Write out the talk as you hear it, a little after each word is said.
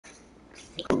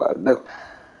I'm about to do.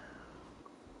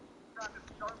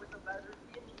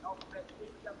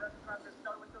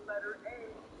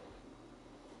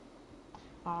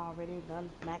 Already done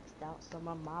maxed out some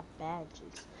of my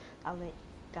badges. I only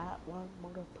got one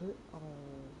more to put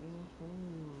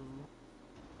on.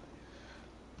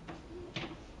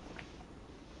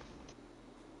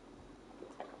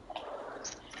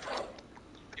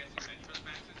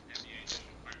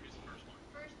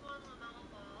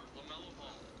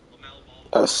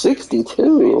 A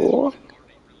 62.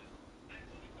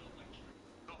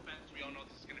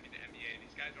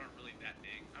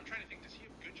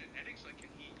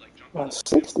 A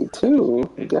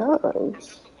 62.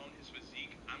 Guys.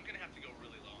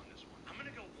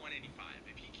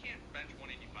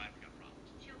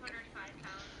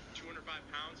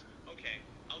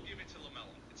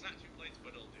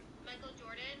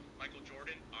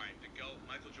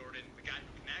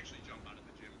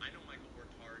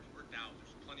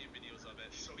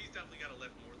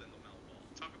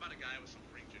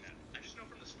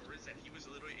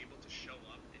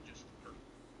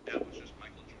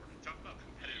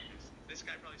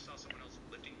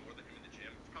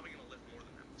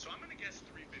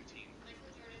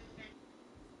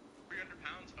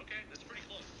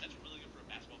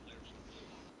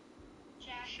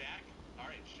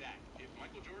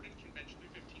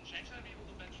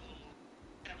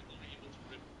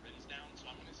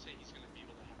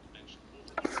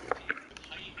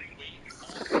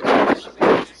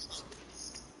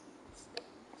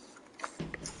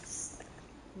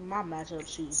 My matchup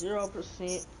shoots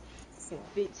 0% and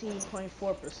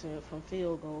 15.4% from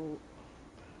field goal.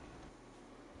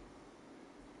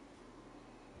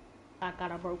 I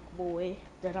got a broke boy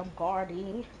that I'm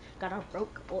guarding. Got a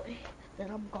broke boy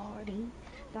that I'm guarding.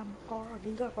 I'm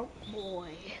guarding a broke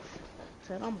boy.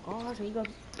 Said I'm guarding a.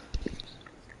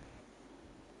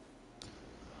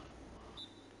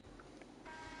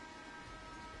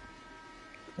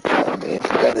 Oh, man, if you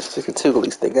got a 62, at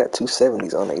least they got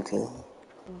 270s on their team.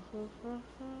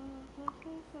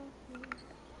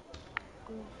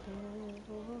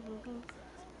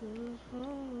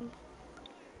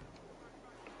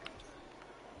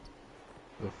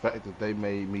 The fact that they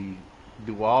made me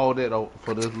do all that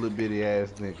for this little bitty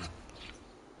ass nigga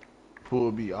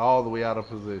pulled me all the way out of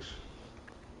position.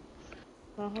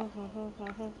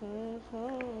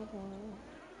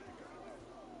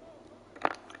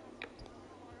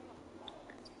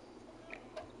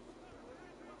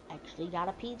 Actually got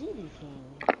a PG team.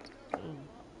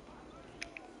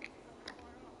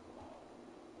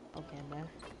 Okay, man.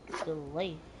 Still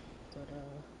late, but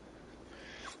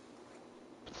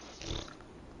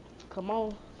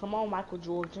come on, Michael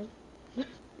Jordan.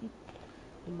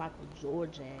 Michael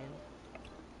Jordan.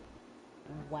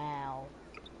 Wow.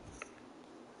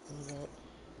 Yep.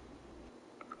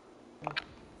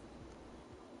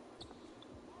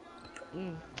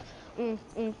 Mm. Mm,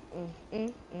 mm, mm,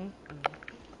 mm, mm, mm.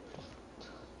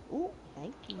 Ooh,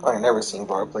 thank I ain't never you. seen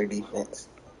Bar play defense.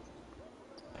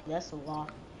 That's a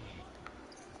lot.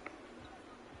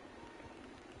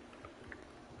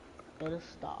 Better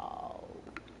stall.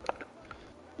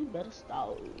 You better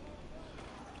stall.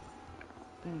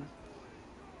 Mm.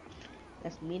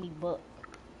 That's mini buck.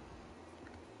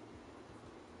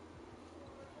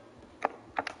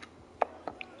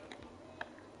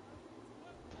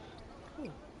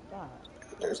 Oh, God.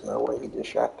 There's no way he just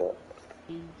shot that.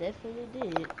 He definitely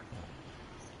did.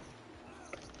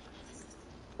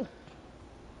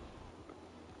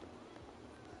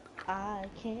 I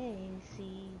can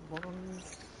see one.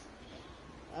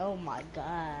 Oh my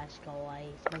gosh,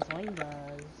 guys.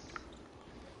 Mazoingas.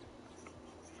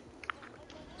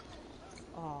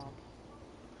 Oh,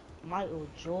 Michael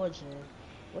Jordan.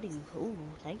 What are you? Ooh,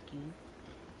 thank you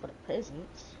for the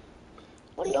presents.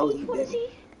 What is No, he? he What is didn't. he?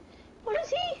 What is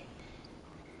he?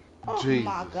 Oh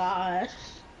my Jesus. gosh.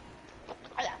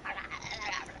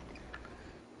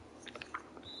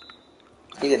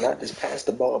 He did not just pass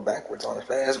the ball backwards on a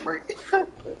fast break.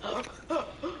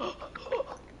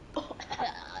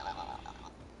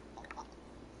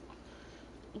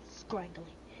 Scraggly.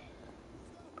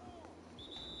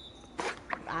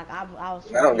 I was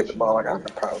I trying to don't get the get you ball. I one. got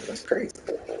no problem. That's crazy.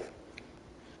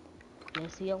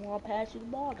 Guess he don't want to pass you the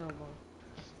ball no more.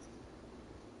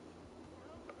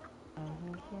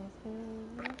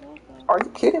 Are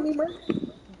you kidding me, bro?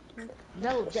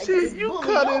 No, Shit, you bully,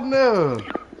 cut in don't. there.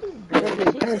 You I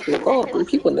just passed the ball. Three bullshit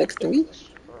people next to me.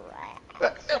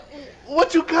 ass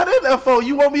What you cut in there for?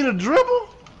 You want me to dribble?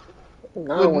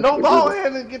 I With don't want you no to ball dribble.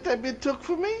 hand and get that bit took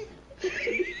from me?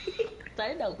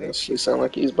 Turn over. That shit sound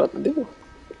like he's about to do.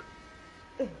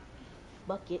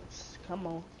 Buckets. Come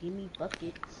on, give me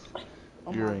buckets.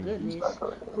 Oh my Green. He's goodness. about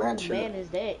to Who match man up. is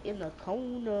that in the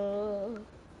corner?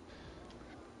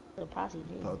 The posse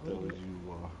didn't Thought that was win. you,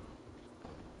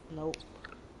 Nope.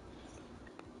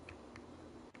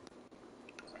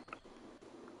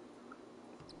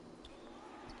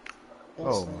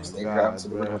 That's Oh my Stay driving to God,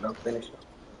 the rim bruh. and don't finish it.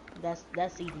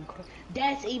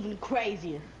 that's even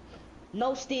crazier.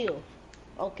 No steal.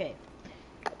 Okay,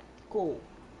 cool.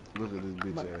 Look at this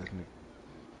bitch My ass nigga.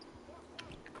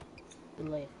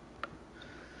 delay.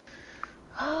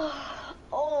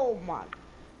 Oh my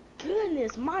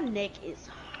goodness, my neck is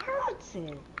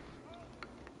hurting.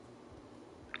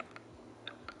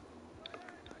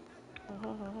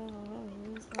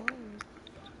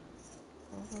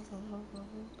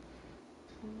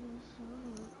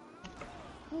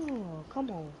 Oh,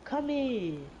 come on, come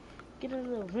in. Get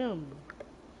in the rim.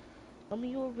 Tell me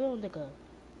you're a real nigga.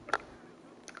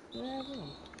 Yeah,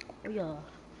 rim. Oh yeah.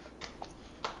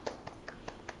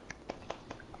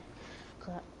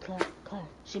 Clap, clap, clap.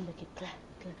 She make it clap,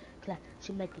 clap, clap.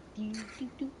 She make it do, do,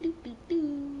 do, do, do,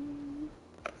 do.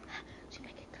 She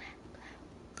make it clap,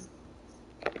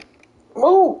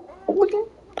 Move! Hooligan!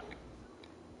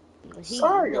 clap.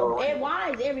 Sorry, already. And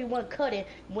why is everyone cutting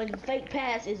when fake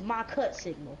pass is my cut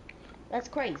signal? That's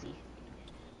crazy.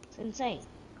 It's insane.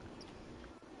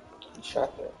 He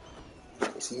shot that.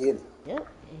 Yes, he hit it. Yep,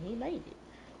 and he made it.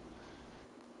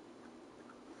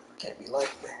 Can't be like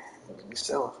that. You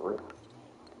selling for real.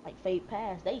 Like fake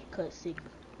pass, they cut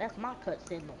signal. That's my cut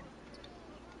signal.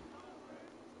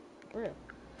 For real.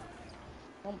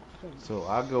 Oh my So goodness.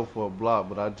 I go for a block,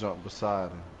 but I jump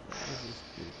beside him. This is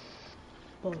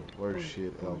Boy, the worst boy,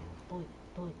 shit ever. boy, boy,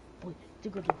 boy, boy.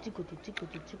 Tickle to tickle to tickle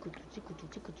to tickle to tickle to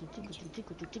tickle to tickle to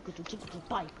tickle to tickle to tickle to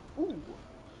bite. Ooh.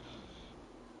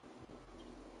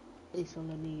 It's on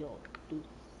the Neo. Do,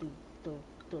 do, do,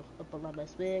 do. Up on my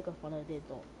swag, up on that do,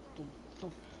 do,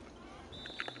 do.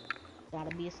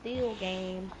 Gotta be a steal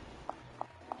game.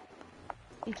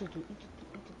 Itu tu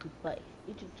bite.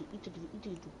 Itu tu bite.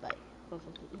 Itu tu bite.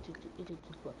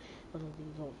 Pada dia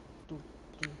do, do,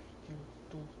 do, do,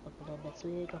 do. Up on that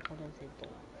swag, up on that do.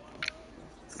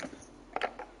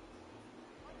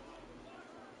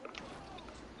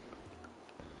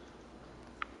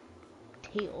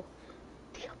 Tail.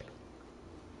 Tail be.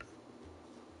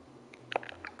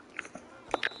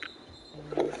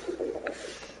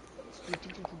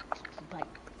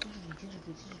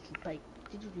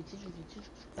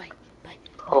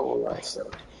 Whole lot,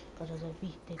 so.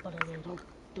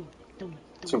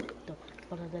 Two.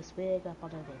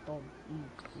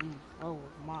 Oh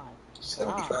my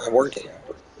gosh. 75 workout.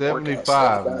 Workout 75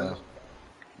 75. now.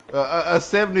 A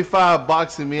 75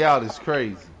 boxing me out is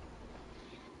crazy.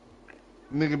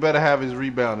 Nigga better have his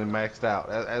rebounding maxed out.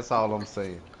 That's all I'm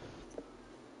saying.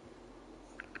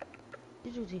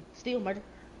 Steal murder.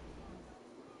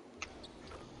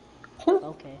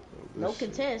 Okay. Oh, No this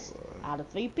shit, contest boy. out of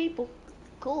 3 people.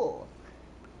 Cool.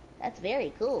 That's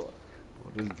very cool.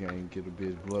 Well, this game get a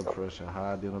bitch blood pressure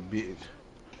higher than a bitch.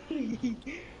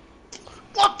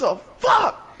 What the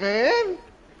fuck, man?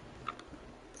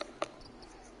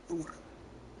 Ooh,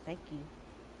 thank you.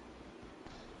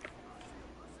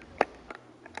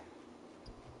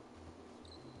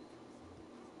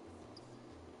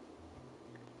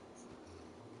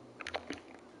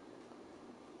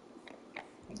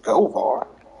 Go VAR.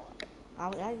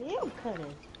 I am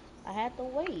cutting. I had to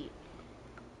wait.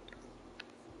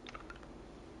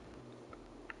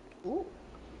 Ooh.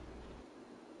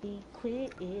 He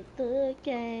quit the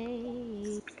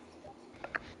game.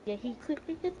 Yeah, he quit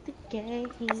the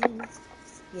game.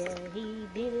 Yeah, he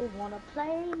didn't want to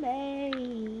play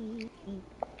me.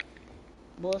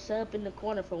 Boy, set up in the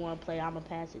corner for one play. I'ma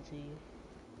pass it to you.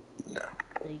 No.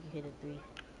 So you can hit a 3.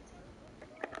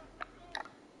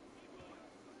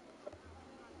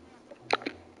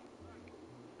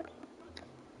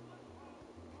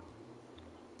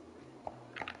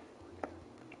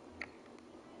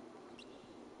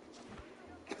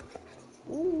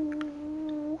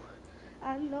 Ooh,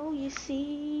 I know you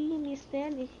see me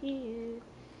standing here.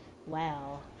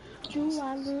 Wow. Do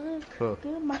I look Huh.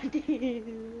 good, my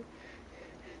dear?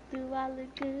 Do I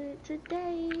look good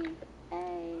today?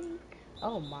 Hey.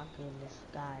 Oh my goodness,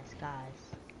 guys.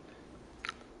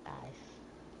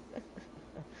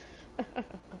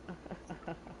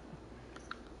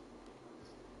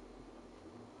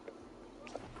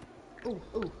 Ooh.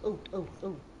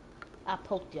 I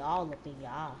poked you all up in your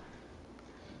eye.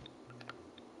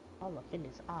 All up in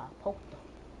his eye. I poked him.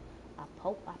 I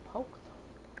poked him.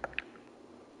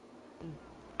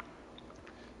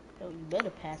 Yo, you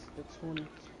better pass the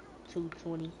 22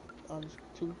 20 on the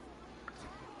 2.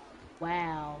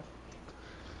 Wow.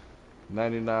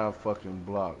 99 fucking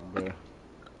block, bruh.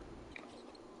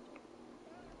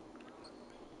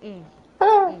 Mm,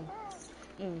 mm,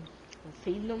 mm.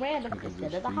 Feeding the random Nigga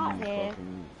instead just of the hot feeding hand.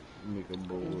 fucking nigga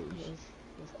boys.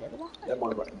 Instead of the hot That boy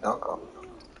hand. about to dunk on me.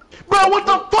 Bro, Catch what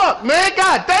the that. fuck, man?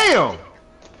 God damn!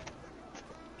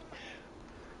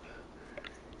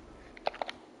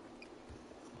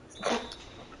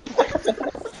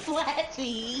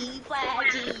 Flashy,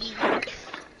 flashy.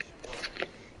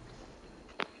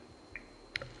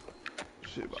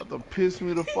 Shit about to piss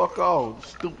me the fuck off.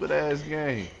 Stupid ass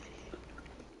game.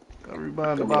 I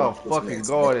rebounded Come by on, a this fucking man's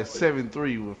guard neck. at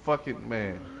 7'3" with fucking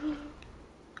man.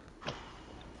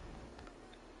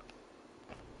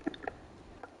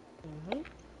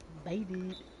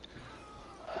 Baited.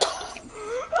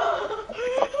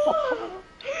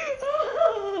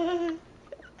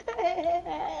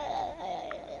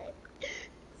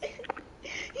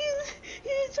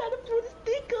 He's trying to put his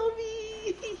dick on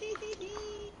me.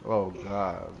 Oh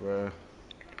god, bruh.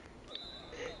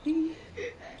 he,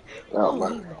 Oh oh,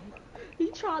 my.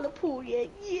 he trying to pull that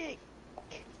yank.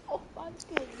 Oh my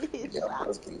goodness. Yeah, I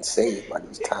was getting saved by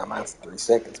these timeouts in 3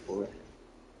 seconds, boy.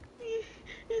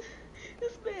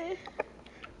 This man.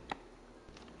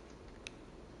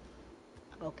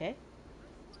 Okay.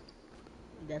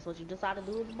 That's what you decided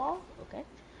to do with the ball? Okay.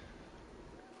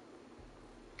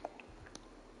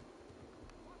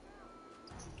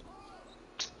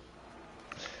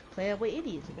 Playing with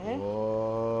idiots, man.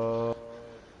 Boy.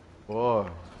 Boy.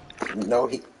 You know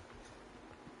he.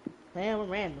 Playing with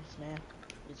randoms, man.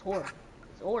 It's horrible.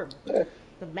 It's horrible. Yeah.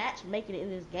 The match making it in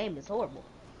this game is horrible.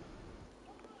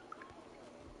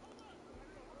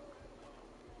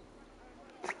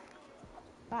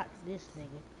 Not this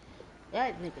nigga.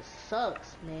 That nigga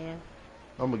sucks, man.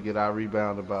 I'm gonna get out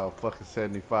rebounded by a fucking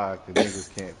 75 cause niggas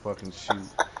can't fucking shoot.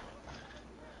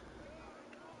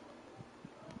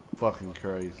 Fucking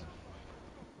crazy.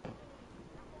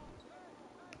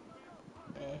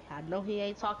 Hey, I know he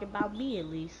ain't talking about me at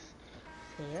least.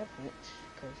 Say that much,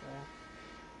 cause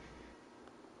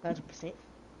 100%.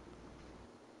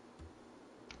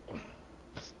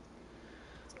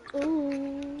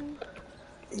 Ooh,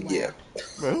 Yeah. wow.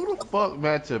 Bro, who the fuck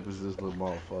matchup is this little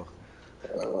motherfucker?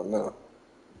 I don't know.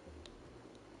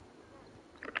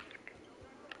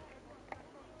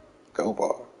 Go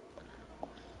ball.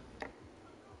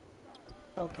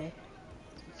 Okay.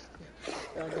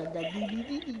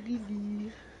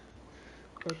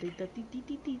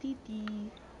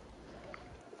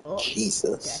 Oh,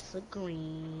 Jesus. that's a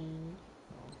green.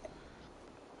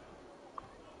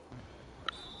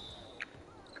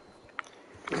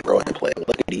 Bro ain't playing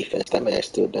lucky defense. That man's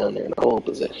still down there in the old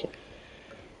possession.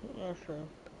 That's a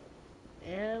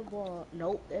and one.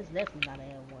 Nope, that's definitely not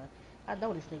an and one. I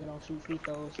know this nigga don't shoot free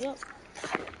throws. Yep.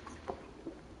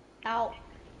 Out.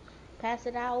 Pass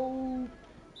it out.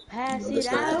 You Pass it understand?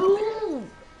 out.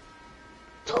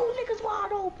 Two niggas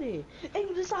wide open. And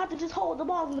you decide to just hold the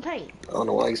ball in the paint. I don't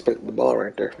know why he expected the ball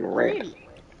right there from You're an Rand. idiot.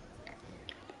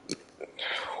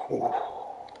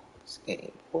 This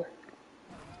game, boy.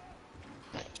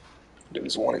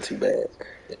 Dude's wanted too bad.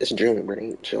 It's June,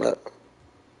 bro. Chill out.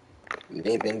 You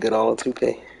ain't been good all of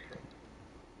 2K.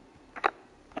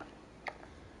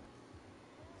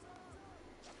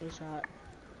 Good shot.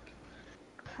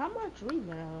 How much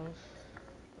rebounds?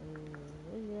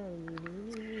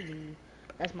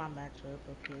 That's my matchup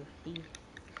up here.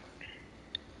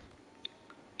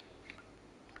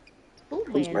 Who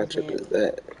Whose man is matchup that? is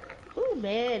that? Who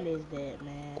man is that,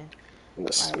 man?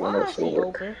 The Like, swimmer why is from he work.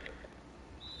 open?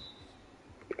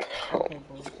 Oh, Okay,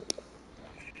 boom.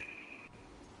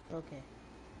 Okay.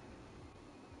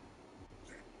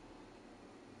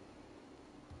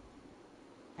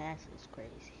 Pass is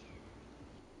crazy.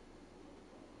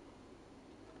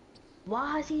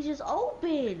 Why is he just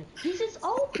open? He's just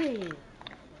open.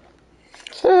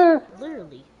 sure.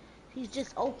 Literally. He's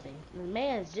just open. The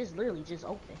man's just literally just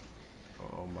open.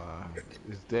 Oh my.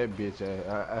 It's that bitch.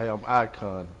 I am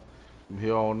Icon. From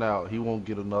here on out, he won't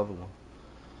get another one.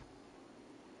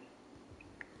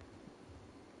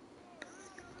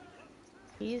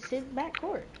 He is his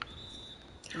backcourt.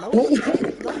 No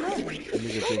defense, no nothing.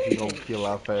 Nigga No think he gonna defense. kill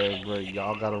our fast break.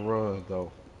 Y'all gotta run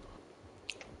though.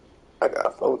 I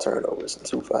got 4 turnovers and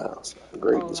 2 fouls.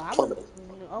 Grade Oh, is plummeting.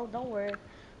 don't worry.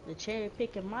 The cherry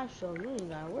picking my show, you ain't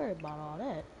gotta worry about all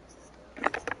that.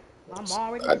 I'm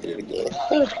already I did set. again.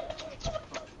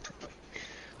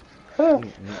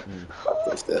 Mm-mm-mm. I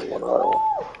pushed that one hard.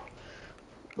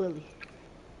 Bully.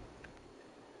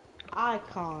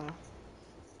 Icon.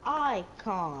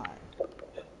 Icon.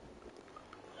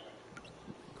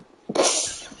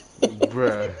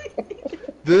 Bruh.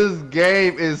 This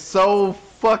game is so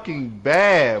fucking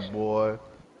bad, boy.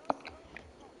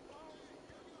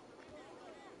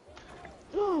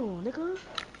 Oh, nigga.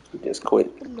 He just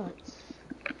quit. Them nuts.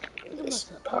 Them It's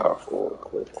nuts are up. powerful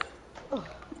quit.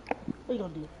 What you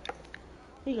gonna do?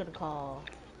 Who you gonna call?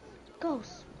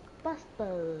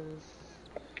 Ghostbusters.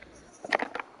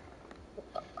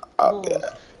 Out Bulls.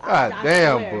 there. God I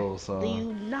damn, swear. bro, Do son.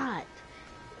 you not?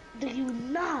 Do you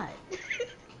not?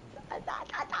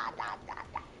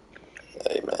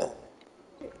 Hey, man.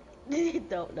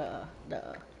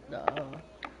 No, no.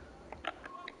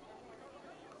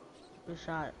 Good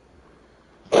shot.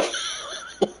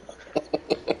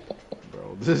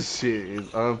 Bro, this shit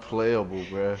is unplayable,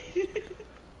 bro.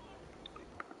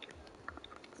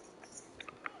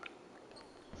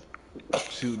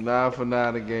 Shoot 9 for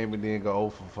 9 a game and then go 0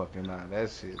 for fucking 9. That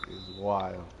shit is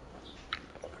wild.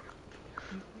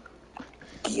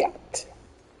 Get.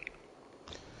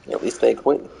 At least they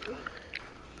quit.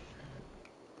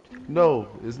 No,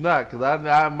 it's not, cause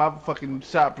my fucking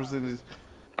shot percentage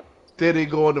steady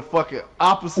going the fucking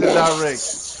opposite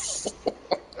direction.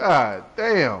 God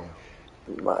damn.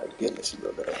 My goodness, you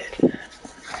know that.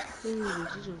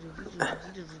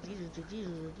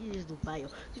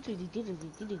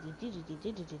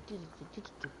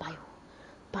 Bio.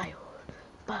 Bio.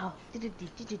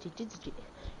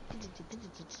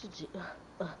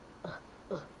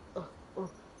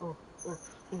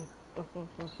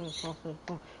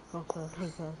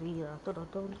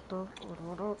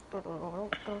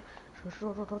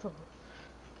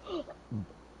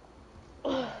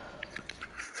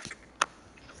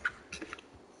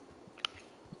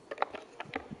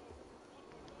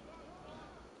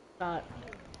 God.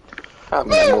 How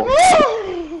many more?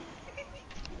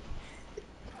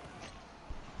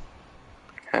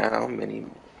 How many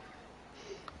more?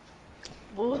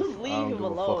 Bulls, I leave don't him give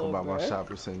a fuck alone, about my bruh. shot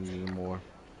percentage anymore.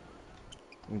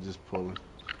 I'm just pulling.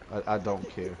 I don't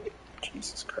care.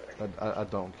 Jesus Christ. I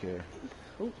don't care.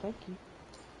 Oh, thank you.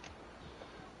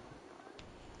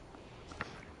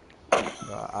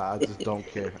 I just don't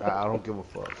care. I don't give a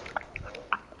fuck.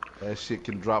 That shit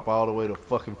can drop all the way to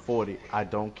fucking 40. I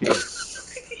don't care.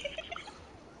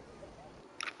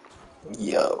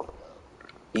 Yo.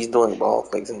 He's doing ball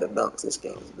fakes in the dunks. This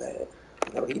game is bad.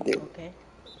 No, he didn't. Okay.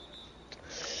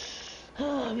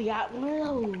 We got one of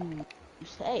those.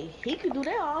 Hey, he could do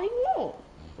that all he want.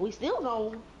 We still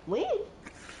gonna win.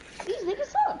 These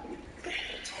niggas suck.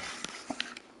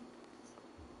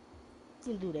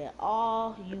 You can do that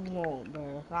all you want,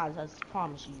 bro. I just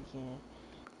promise you can.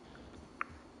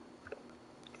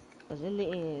 Cause in the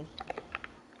end,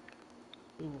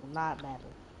 it will not matter.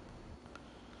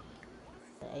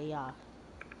 The AI.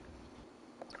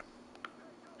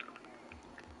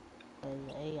 The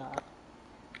AI.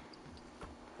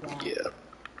 Wow. Yeah.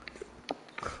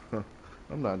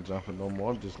 I'm not jumping no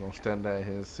more. I'm just gonna stand out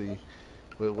here and see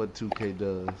what 2K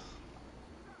does.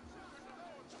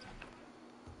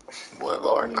 Boy,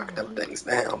 Lord, knock them things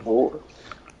down, boy.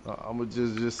 I'm gonna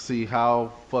just see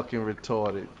how fucking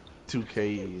retarded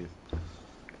 2K is.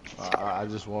 I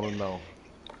just want to know.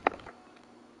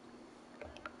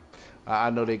 I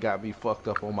know they got me fucked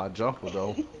up on my jumper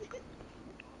though.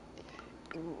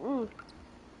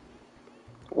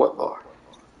 What, Lord?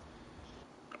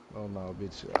 Oh no,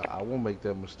 bitch, I won't make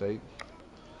that mistake.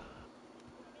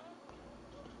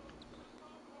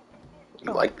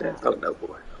 You Oh like that? God. Oh, no,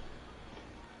 boy.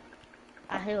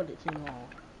 I held it too long.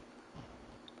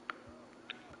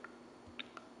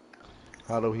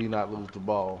 How do he not lose the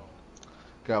ball?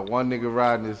 Got one nigga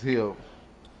riding his hip.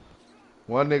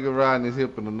 One nigga riding his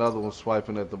hip and another one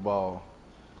swiping at the ball.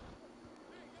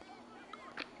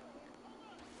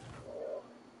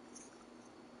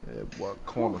 Yeah, boy,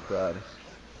 corner Whew. got it.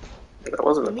 That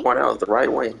wasn't the Me? corner. That was the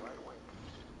right way.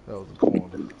 That was a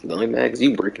corner. The only mags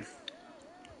you breaking.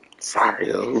 Sorry,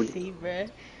 yo. See, bruh.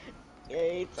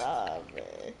 Every time,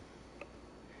 man.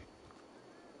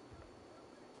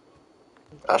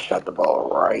 I shot the ball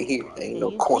right here. There ain't And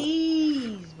no you corner.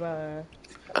 tease, bruh.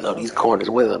 I know these Okay. corners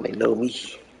well. They know me.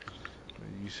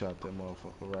 You shot that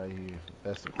motherfucker right here.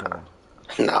 That's a corner.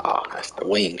 Nah, that's the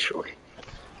wing, shorty.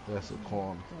 That's a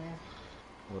corner. Yeah.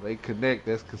 Well, they connect.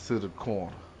 That's considered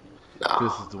corner.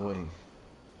 This Nah. is the wing.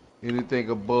 Anything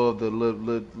above the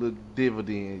little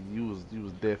dividend, you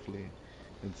was definitely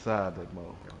inside that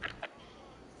motherfucker.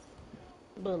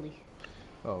 Bully.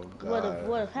 Oh What God,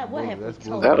 what bully. have we That's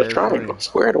bully That told was best you? triangle. friend.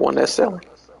 Square, the one that's selling.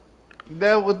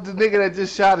 That was the nigga that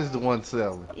just shot is the one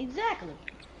selling. Exactly.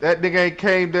 That nigga ain't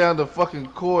came down the fucking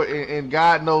court in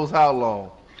God knows how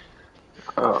long.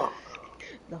 Oh.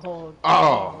 The whole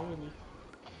game, Oh, really.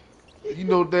 you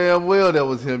know damn well that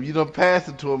was him. You done passed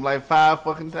it to him like 5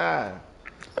 fucking times.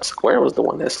 Square was the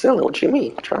one that's selling. What you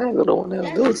mean? Triangle the one that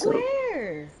was That's doing something.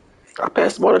 Square. I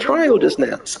passed the ball to The Triangle just dude,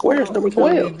 now. Square's no, number No,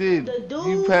 you 12. did. the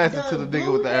You dude, passed it to the the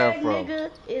nigga with blue the haired afro.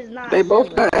 nigga is not They both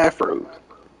selling. got afros.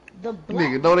 The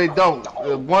black Nigga, no, they don't.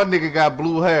 don't One nigga got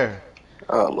blue hair.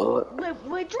 Oh, Lord.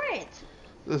 with dreads.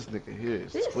 This nigga here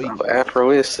is This Oh, tweaking.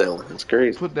 afro is selling. It's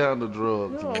crazy. Put down the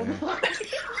drugs, no man. fuck.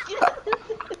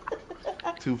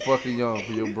 Too fucking young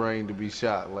for your brain to be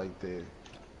shot like that.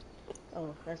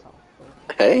 Oh, that's all.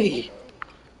 Hey,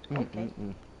 Okay.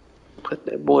 put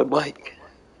that boy Mike.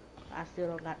 I still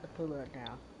don't got the pull up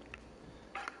down.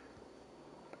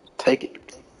 Take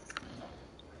it.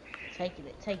 Taking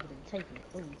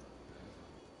it. Ooh,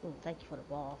 ooh, thank you for the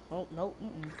ball. Oh, no,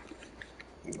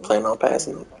 You plan on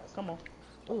passing it? come on.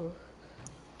 Ooh,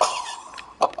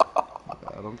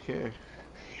 I don't care.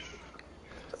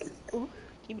 ooh,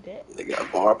 give me that. They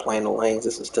got bar playing the lanes.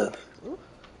 This is tough. Ooh,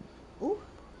 ooh,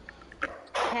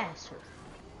 passer.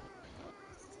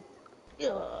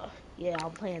 Yeah,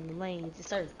 I'm playing the lanes, yes,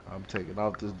 sir. I'm taking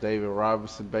off this David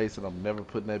Robinson base and I'm never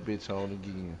putting that bitch on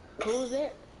again. Who's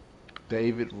that?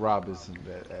 David Robinson,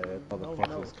 that No, motherfucker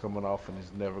no. is coming off and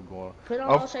it's never going. Put on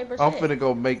I'm, O'Shea I'm Brissett. finna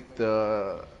go make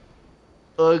the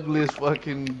ugliest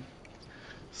fucking,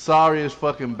 sorriest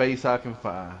fucking base I can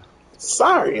find.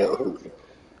 Sorry,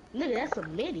 Nigga, that's a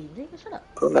midi. Nigga, shut up.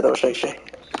 put that on Shay Shay.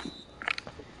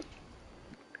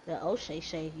 The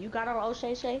O'Shea. You got on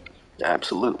O'Shea?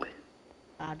 Absolutely.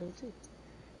 I do too.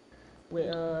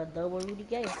 With double Rudy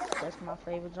Gay. That's my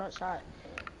favorite jump shot.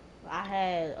 I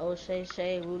had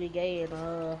O'Shea, Rudy Gay, and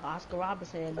Oscar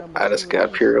Robertson number I 2 just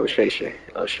got apiece, pure but O'Shea Shay.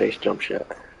 O'Shea's jump shot.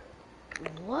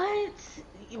 what?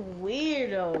 You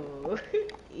weirdo.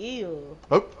 Ew.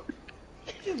 Oh,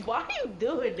 Why you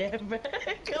doing that, bro?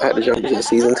 I had to jump into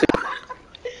season 2.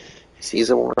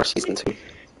 Season 1 or season 2?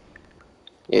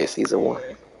 Yeah, season 1.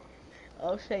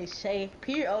 O'Shea,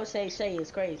 pure O'Shea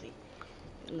is crazy.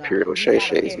 Nah, Pure you O'Shea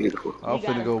gotta Shay is pair. beautiful. I'm You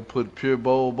finna gotta. go put pure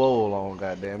bowl on,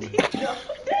 goddammit. No,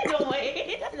 there's no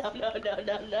way.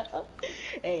 No.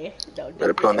 Hey, don't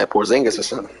Better do put on that. that Porzingis or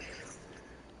something.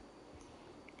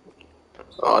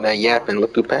 All that yapping.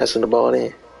 Look who passing the ball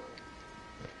in.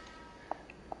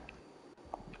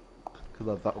 Cause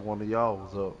I thought one of y'all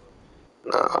was up.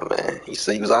 Nah, man. He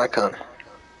said he was icon.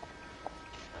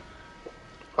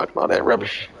 Talking about that Nah,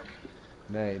 rubbish.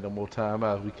 There ain't no more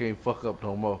timeouts. We can't fuck up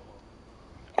no more.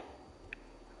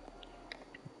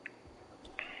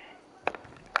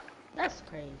 That's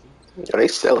crazy. Yo, they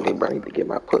selling me, bro. I need to get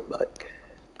my putback.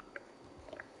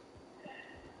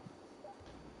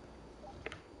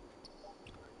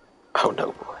 Oh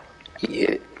no, boy. He hit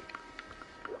it.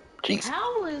 Jesus.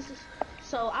 How is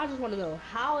so? I just want to know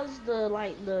how is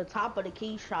the top of the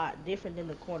key shot different than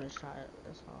the corner shot?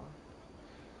 That's all.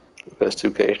 That's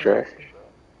 2K trash.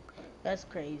 That's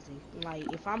crazy.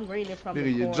 Like if I'm greening from the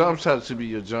Nigga, your corner, jump shot should be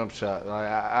your jump shot. Like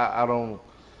I don't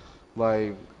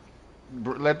like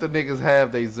let the niggas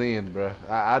have they zen, bruh.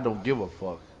 I don't give a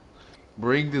fuck.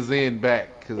 Bring the zen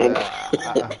back, cause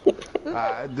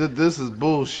this is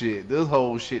bullshit. This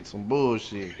whole shit some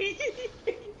bullshit.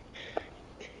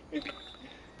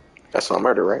 That's on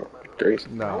murder, right? Threes.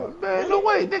 No, no, man, no really?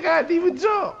 way, nigga, I didn't even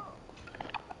jump.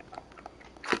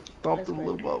 Thumped That's the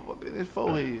little crazy. motherfucker in his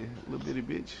forehead, little bitty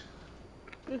bitch.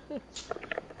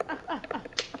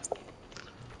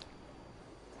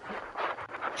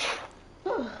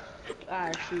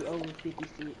 I shoot over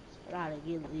 56. I gotta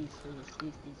get at least to the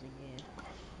 60s again.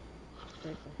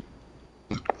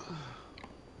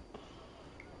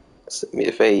 Send me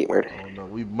a fade, murder. I don't know.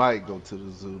 We might go to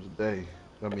the zoo today.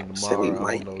 I mean Said we tomorrow. I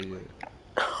don't might. know yet.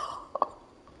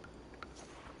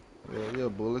 Yeah,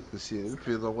 bullet. Cause shit, it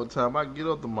depends on what time I get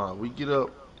up tomorrow. We get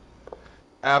up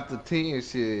after 10,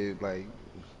 shit. Like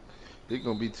it's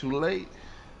gonna be too late.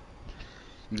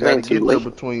 You It gotta ain't too get there late.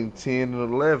 between 10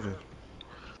 and 11,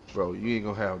 bro. You ain't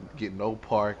gonna get no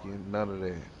parking, none of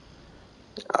that.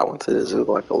 I went to the zoo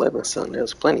like 11 something. There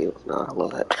was plenty of. Nah, I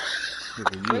lied.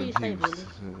 Nigga, Where you stay, Billy?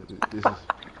 this is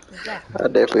Exactly. I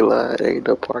definitely lied. There ain't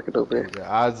no parking over there. nigga.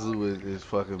 Our zoo is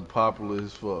fucking popular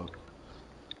as fuck.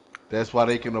 That's why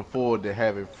they can afford to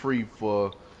have it free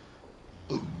for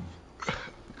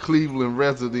Cleveland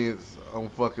residents on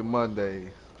fucking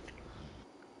Monday.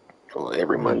 Well,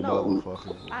 every You Monday. No,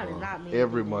 motherfuckers, I did not mean to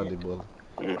every do that. Monday, brother.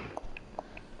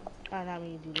 I did not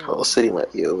mean to do that. Whole city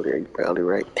might be over there. You're probably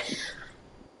right.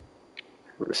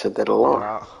 Would have set that But alarm.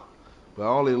 I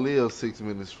only live 6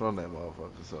 minutes from that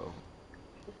motherfucker, so.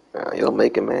 You'll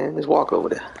make it, man. Just walk over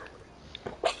there.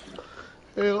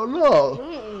 Hell no.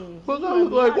 Fuck, You I must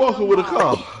look be like audio walking with a miles.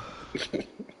 car.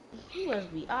 You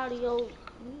must be audio.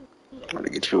 I'm gonna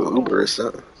get you an Uber or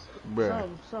something. Bruh.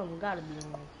 Something gotta be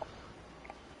wrong.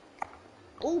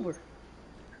 Uber.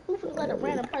 Who finna let a Man,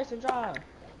 random person drive?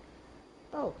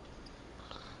 Oh,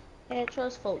 can't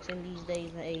trust folks in these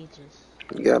days and ages.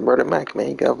 you got Murder Mac, man.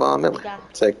 You got Von We Miller. got,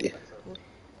 Protect you.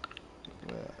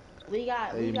 Man, we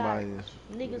A got minus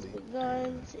for niggas me. with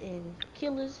guns and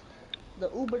killers. The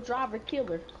Uber driver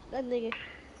killer. That nigga,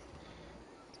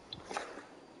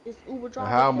 it's Uber And driver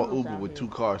how I'm a killers Uber out with here. 2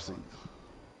 car seats?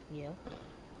 Yeah.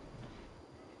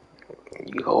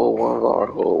 You hold one, or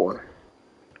hold one.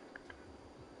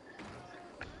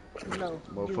 No,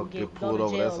 you will Motherfucker get go pulled to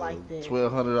over. jail That's a like that.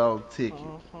 $1,200 ticket.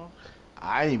 Uh-huh.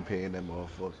 I ain't paying that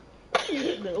motherfucker.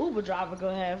 The Uber driver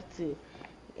gonna have to.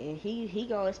 And he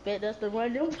gonna expect us to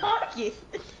run them pockets.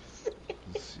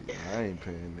 Shit, I ain't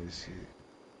paying this shit.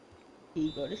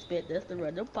 He gonna expect us to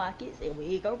run them pockets, and we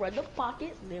ain't gonna run them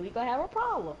pockets, and then we gonna have a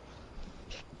problem.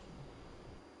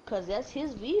 Cause that's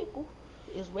his vehicle.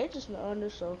 It's registered under,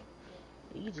 so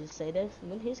you just say that's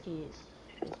them his kids.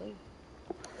 Just say,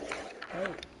 hey.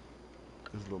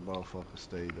 This little motherfucker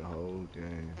stayed the whole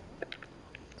game.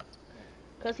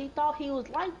 Cause he thought he was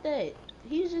like that.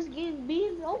 He was just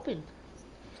being open.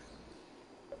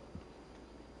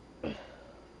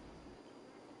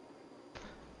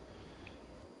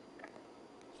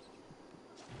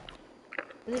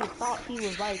 Nigga thought he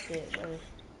was like that, bro.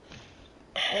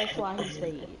 That's why he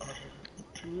stayed.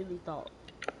 He really thought.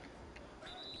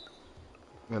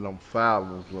 And I'm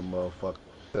fouling this little motherfucker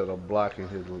that I'm blocking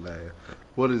his little ass.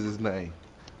 What is his name?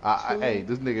 Hey,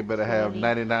 this nigga better have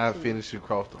 99 222. finish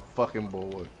across the fucking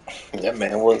board. That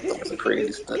man was doing some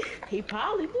crazy stuff. He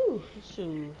probably do.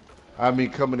 Shoot. I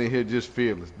mean, coming in here just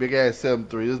fearless. Big ass 7'3".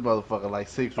 This motherfucker like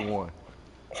 6'1".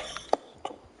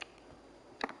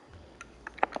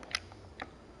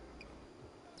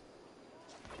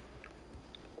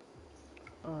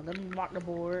 Let me mark the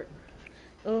board.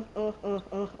 Uh, uh, uh,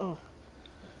 uh, uh.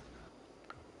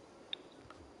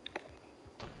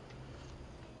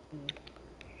 Mm,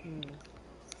 mm.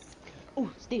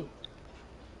 Ooh, still.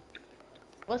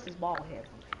 What's this ball having?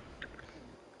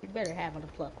 You better have an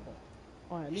unpluckable.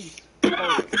 Or at least 4.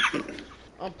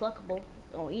 Unpluckable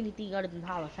or anything other than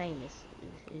Hall of Famous.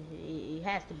 It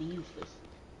has to be useless.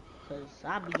 Cause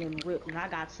I be getting ripped and I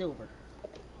got silver.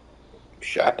 You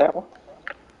shot that one?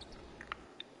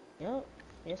 Yep.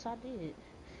 Yes, I did.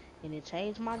 And it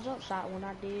changed my jump shot when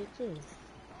I did too.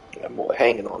 That boy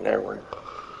hanging on that ring.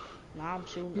 Now I'm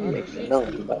shooting You under making me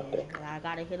nervous 60 about again. that. And I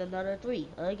gotta hit another 3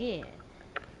 again.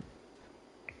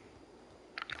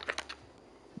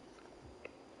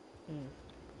 Mm.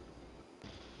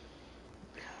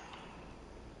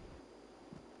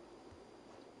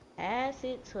 Pass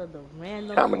it to the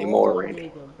How random many more, old Randy?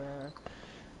 nigga, bruh.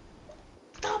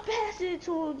 Stop passing it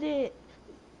to him then.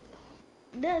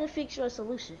 That'll fix your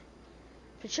solution.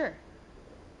 For sure.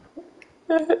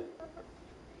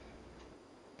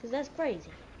 Cause that's crazy.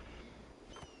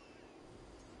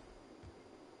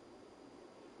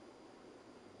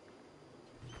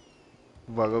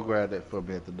 Well, go grab that for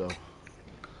me at the door.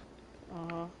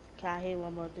 Uh-huh. Can I hit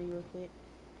one more 3 real quick?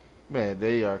 Man,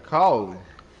 they are calling.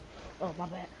 Oh, my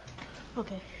bad.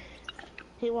 Okay.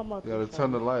 Hit one more You 3 gotta for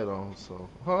turn the me. light on, so.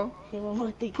 Huh? Hit one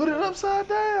more 3 Put it for me. upside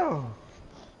down.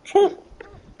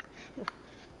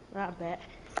 Not bad.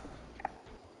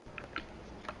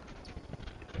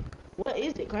 What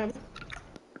is it, Grandma?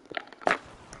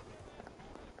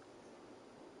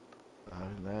 I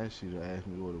didn't ask you to ask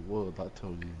me what it was. I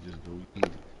told you to just go get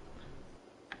it.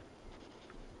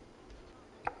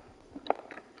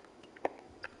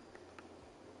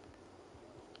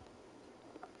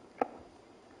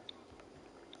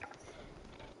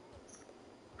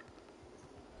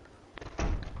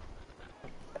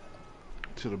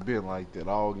 Should have been like that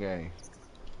all game.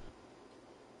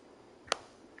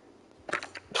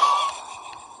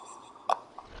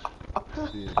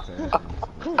 Still passing into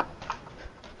the back.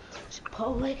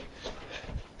 Chipotle.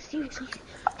 Seriously.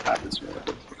 I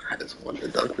just wanted to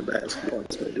dunk the basketball and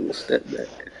just do a step back.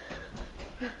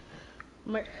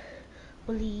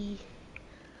 Believe.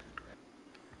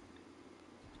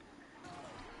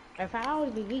 In fact, I don't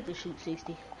even need to shoot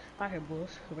 60. Right here,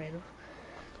 Bulls. Randall.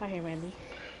 Right here, Randy.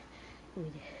 Look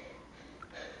at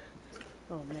that.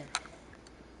 Oh, man.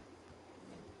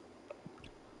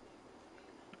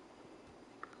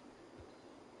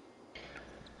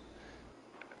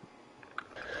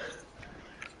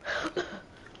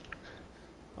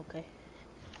 Okay.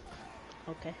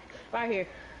 Okay. Right here.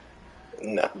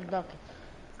 No, I'm dunking.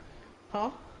 Huh?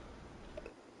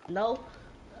 No?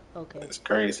 Okay. it's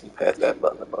crazy. Pass that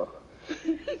button ball.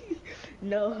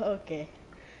 No? Okay.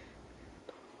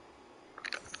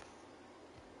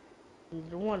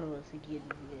 Neither one of us are getting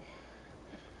it.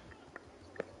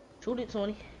 Shoot it,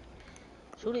 20.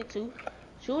 Shoot it, 2.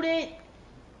 Shoot it!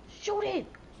 Shoot it!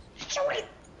 Shoot it!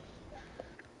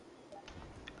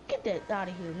 Get that out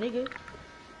of here, nigga.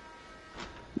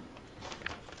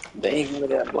 They ain't gonna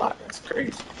get blocked. That's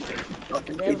crazy.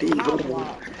 That was my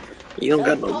block. You don't That was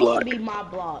got no supposed to block. be my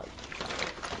block.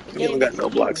 They You don't gave it got to no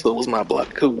block, you. so it was my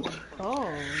block too. Oh,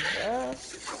 bruh.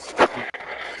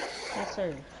 Yes,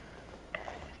 sir.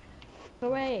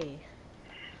 Hooray.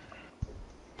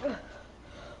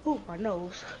 Oh, my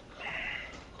nose.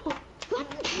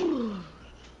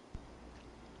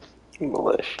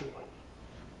 Bless you.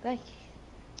 Thank you.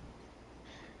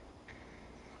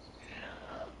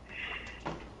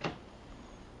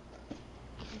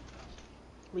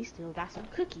 We still got some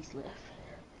cookies left.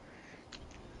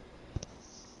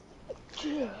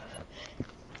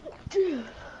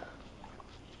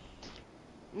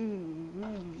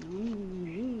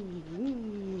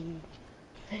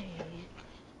 Hey.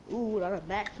 Ooh, that'll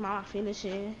match my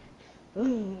finishing.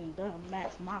 Ooh, that'll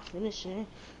match my finishing.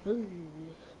 Ooh,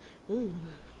 ooh,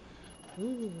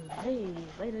 ooh. Hey,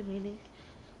 wait a minute.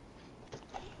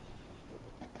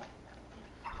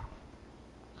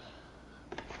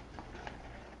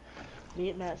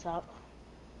 Big Matt's out.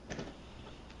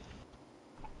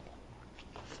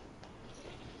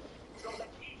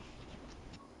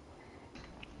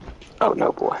 Oh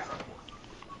no, boy.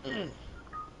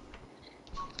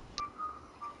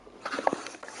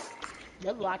 That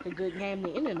looked like a good game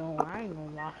to end it on. I ain't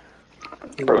gonna lie.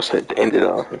 Bro said to end it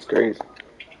off. That's crazy.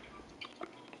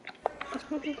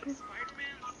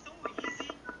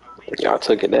 Y'all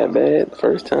took it that bad the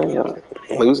first time. Y'all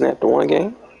losing after one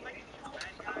game.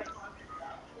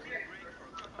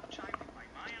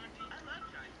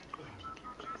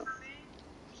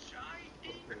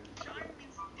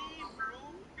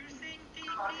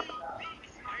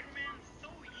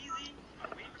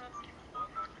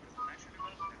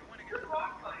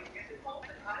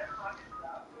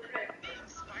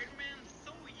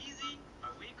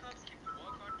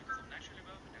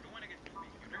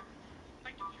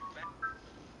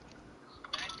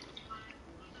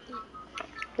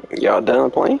 Y'all done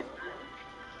playing?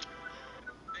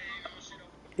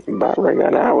 Byron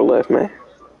got an hour left, man.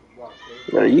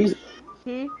 You gotta use it.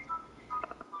 Hmm?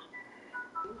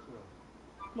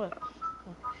 What?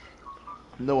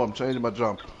 No, I'm changing my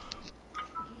jump.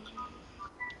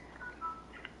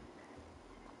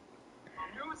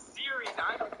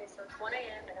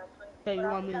 Okay, you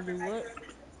want me to do what?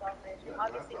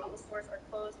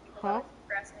 Huh?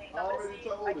 Already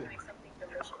told me.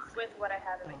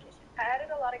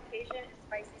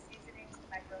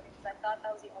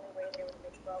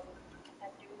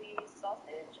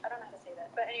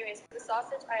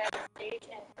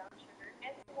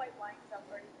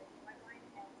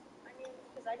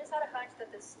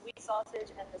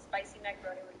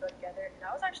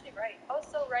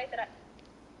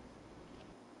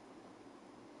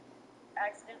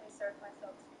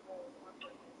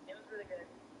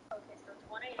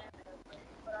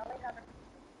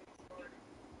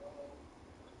 Oh.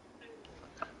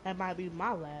 That might be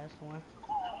my last one.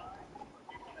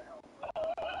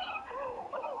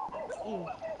 Mm.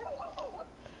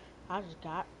 I just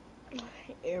got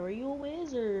Aerial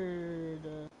Wizard.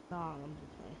 No, I'm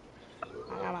just playing.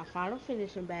 I got my final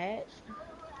finishing badge.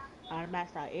 I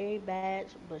maxed out every badge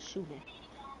but shooting.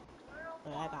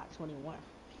 But I got 21.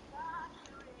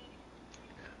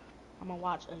 I'm gonna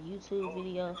watch a YouTube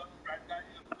video.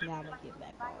 Now I'm gonna get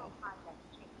back on.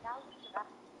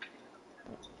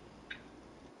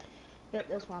 Yep,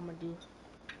 that's what I'm gonna do.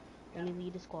 Let me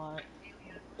lead the squad.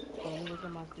 Let me look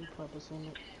at my new purpose in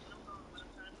it.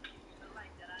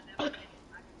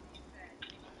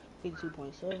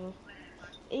 52.7.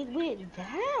 It went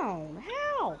down.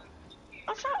 How?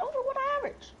 I shot over what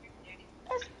average.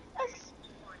 That's.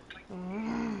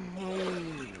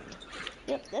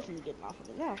 Yep, definitely getting off of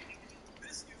it now.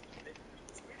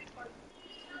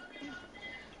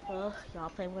 Y'all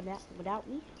play without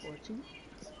me or two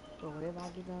or whatever I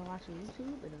get done watching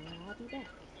YouTube, and then I'll be back.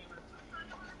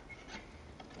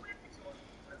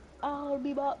 I'll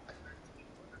be back.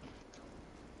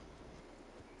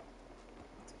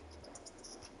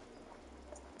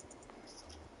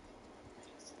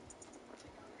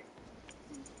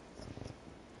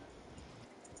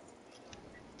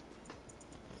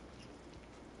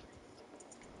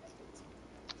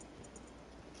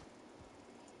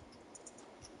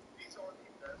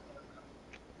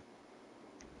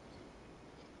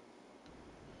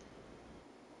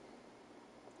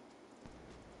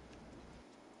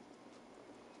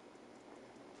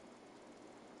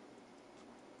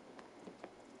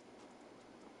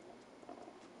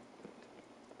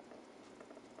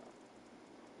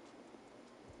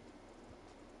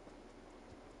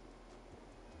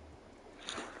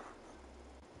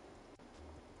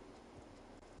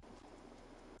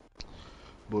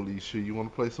 Bully, you sure you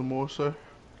want to play some more, sir?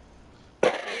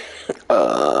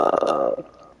 Uh,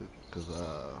 Cause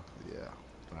yeah,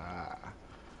 I,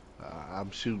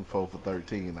 I'm shooting 4 for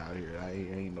 13 out here. I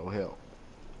ain't no help.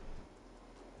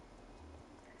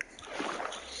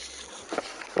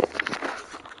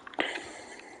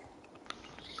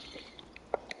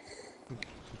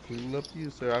 Completely up to you,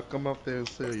 sir. I'll come up there and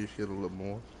sell your shit a little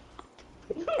more.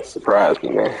 surprised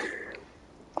me, man.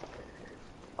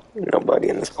 Nobody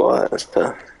in the squad and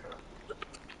stuff.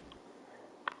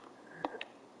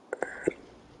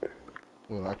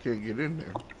 Well, I can't get in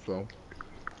there, so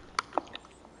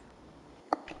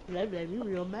That made me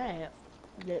real mad.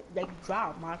 They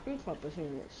dropped my 3-point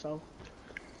percentage, so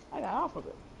I got off of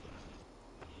it.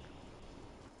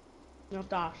 I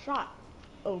thought I shot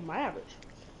over my average.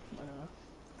 But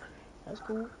that's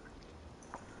cool.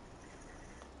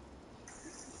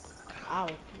 I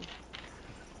will,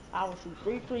 I will shoot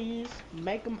 3 threes,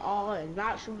 make them all, and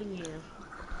not shoot again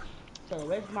for the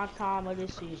rest of my time of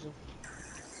this season.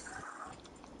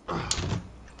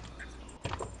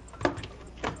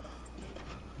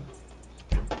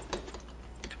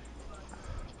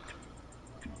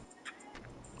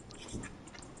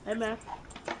 Hey man,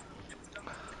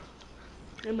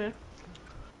 hey man,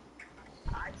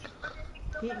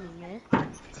 hit me man,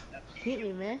 hit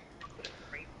me man.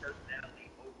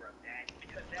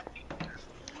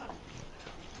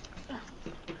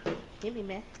 Hit me,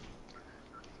 man.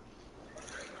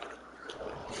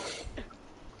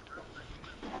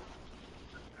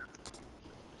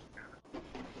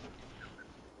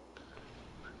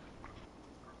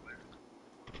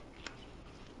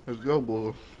 let's go,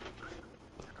 boy.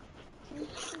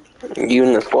 You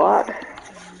in the squad?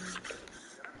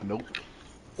 Nope.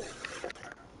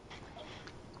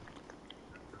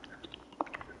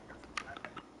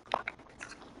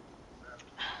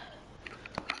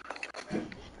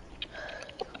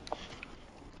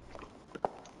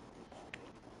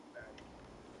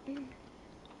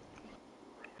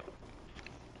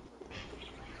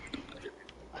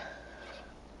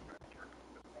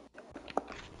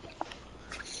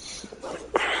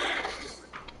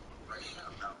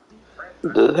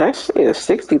 Does that say a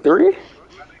 63?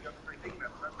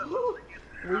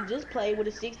 We just played with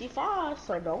a 65,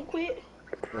 so don't quit.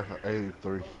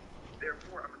 83.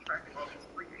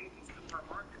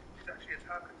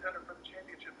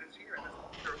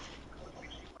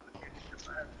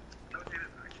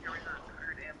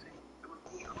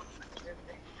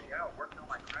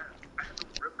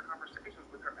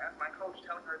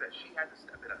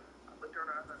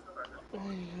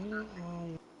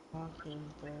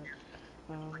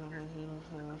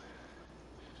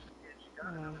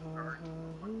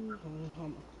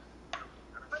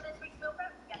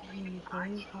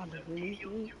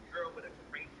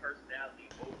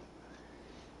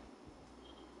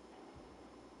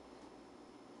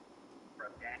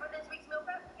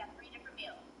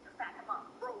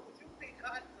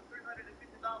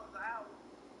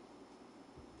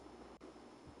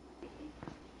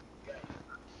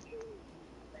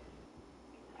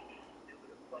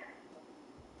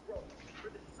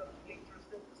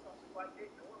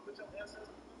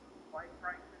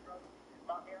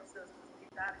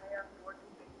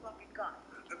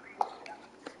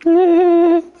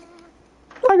 Yeah,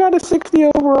 I got a 60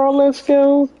 overall. Let's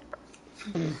go.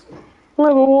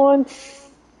 Level 1.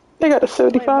 They got a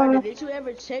Wait, Murder, 75. did you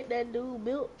ever check that dude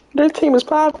built? Their team is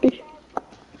poppy.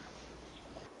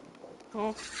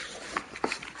 Huh?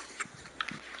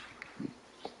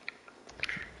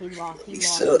 He You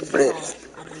lost suck, in the man. car.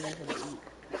 I didn't let him eat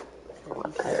because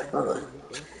he said Have that he fun. needed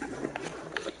this. I didn't let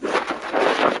him.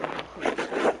 I didn't let him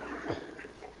finish it.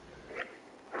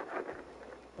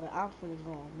 But I'm finna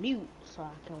go on mute so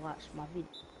I can watch my video.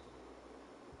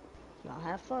 Y'all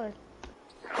have fun.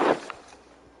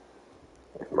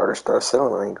 If Murder starts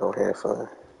selling, I ain't gonna have fun.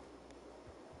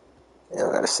 They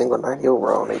don't got a single 90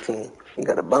 overall on their team. You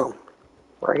got a bum.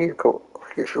 Right here, Cole.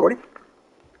 Right here, Shorty.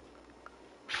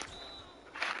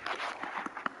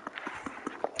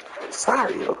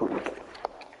 Sorry, who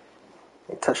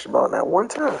they touched the ball that one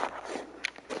time.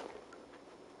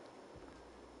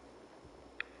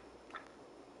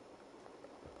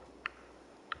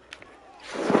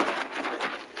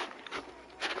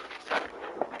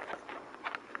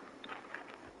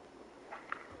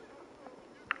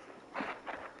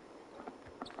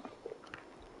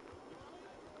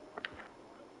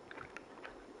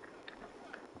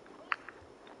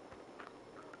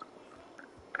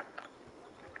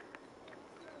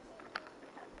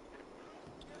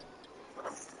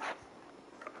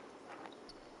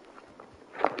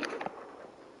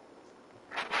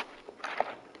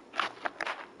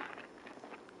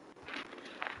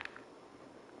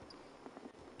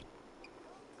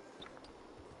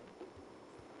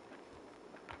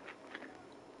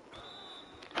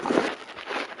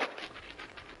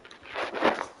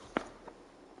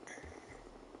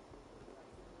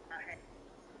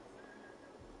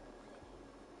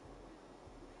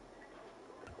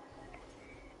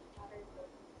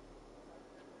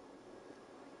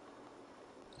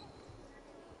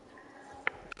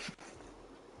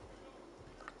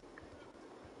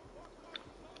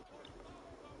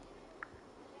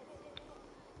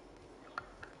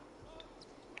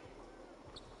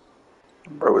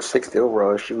 Bro was 60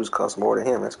 overall. His shoes cost more than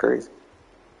him. That's crazy.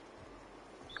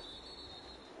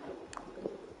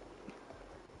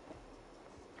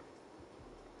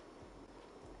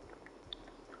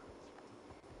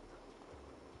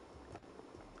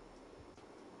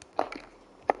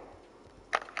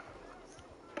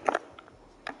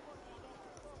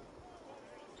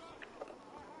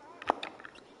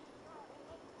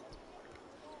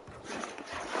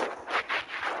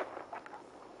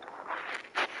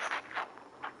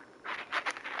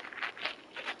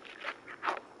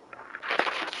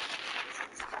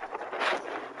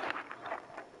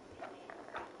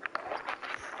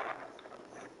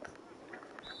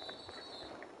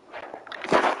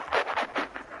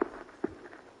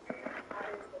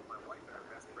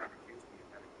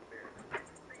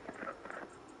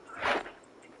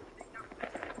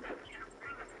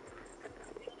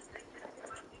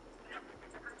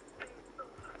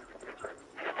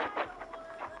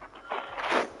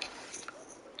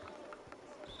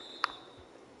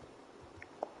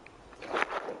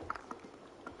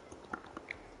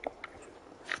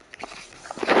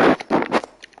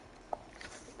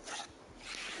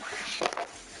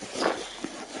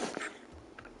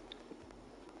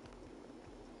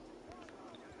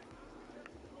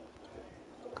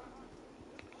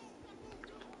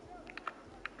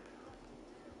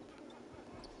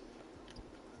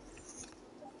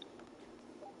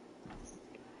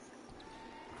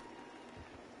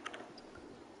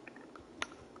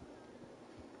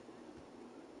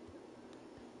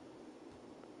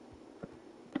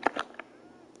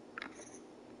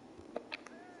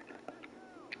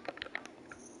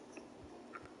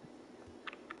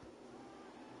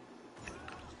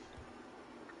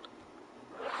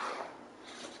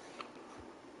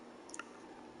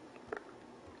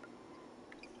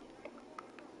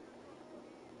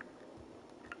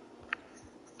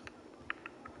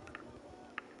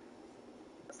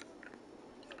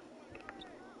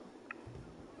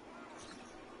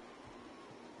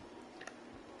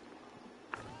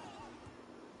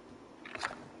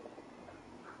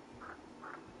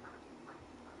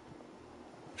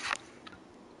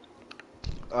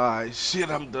 Alright, shit,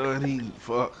 I'm done eating.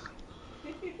 Fuck.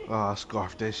 Oh, I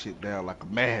scarfed that shit down like a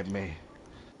madman.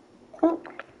 He's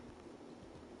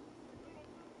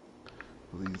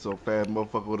so fast,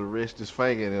 motherfucker would have rested his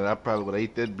finger, and I probably would have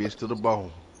ate that bitch to the bone.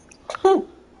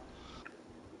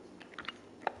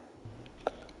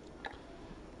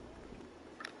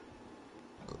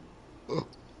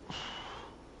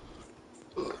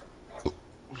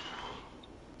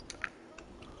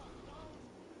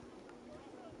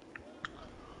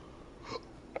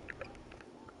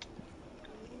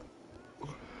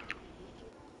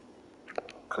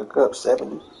 Cook up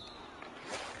 70.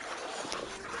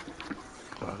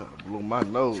 I gotta blow my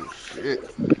nose. Shit.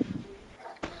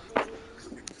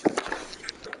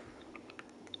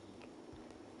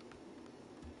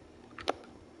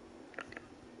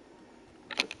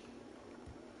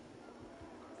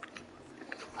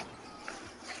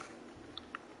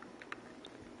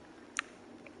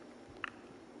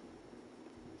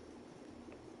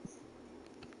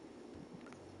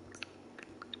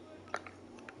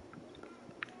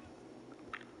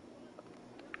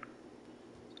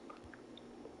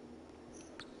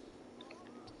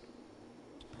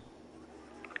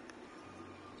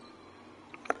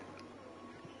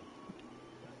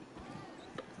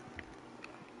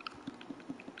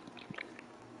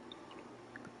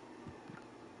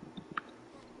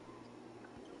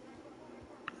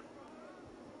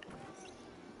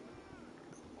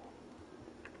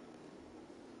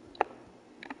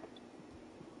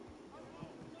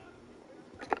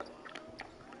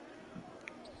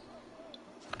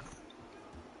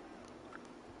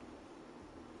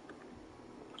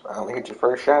 I only hit your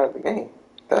first shot of the game.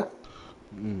 Huh.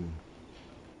 Mm.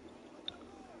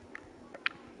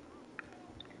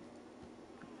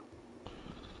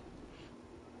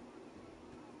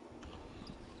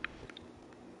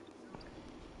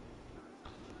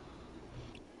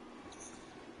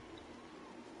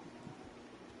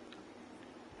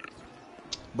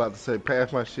 About to say,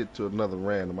 pass my shit to another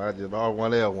random. I just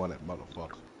R1L one that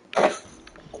motherfucker. R1L1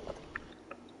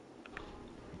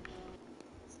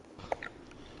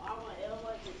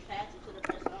 just pass it to the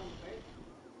person on the first.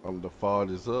 I'm the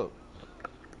farthest up.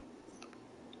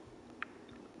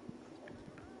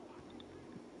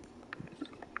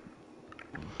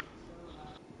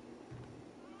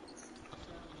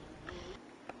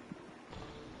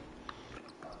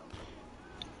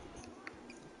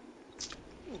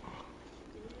 So hot. So hot.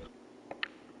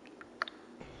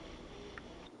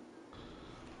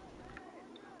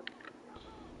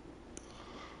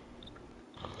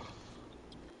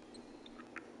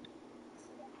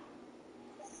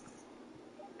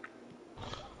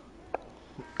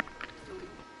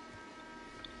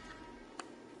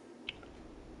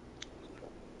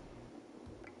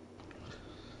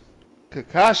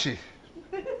 Kakashi.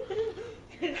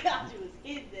 Kakashi was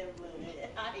hitting that butt.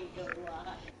 I ain't gonna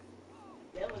lie.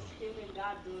 That was him and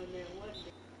God doing that one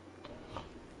day.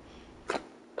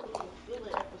 It was a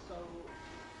filler episode,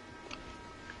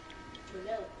 but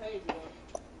that was crazy though.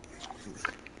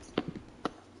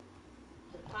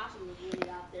 Kakashi was really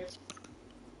out there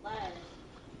last.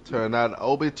 Turned out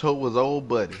Obito was old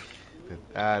buddy.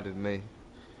 That Mm-hmm. died in they.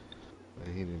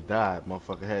 He didn't die.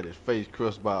 Motherfucker had his face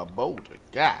crushed by a boulder.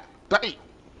 God damn.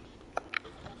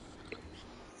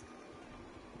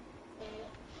 And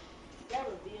that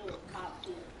reveal was top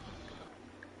tier.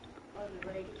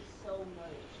 Underrated so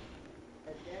much.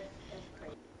 That's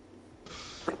crazy.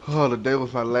 Oh, today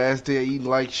was my last day of eating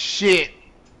like shit.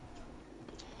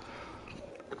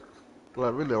 Well,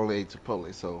 I really only ate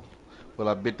Chipotle, so. Well,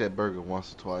 I bit that burger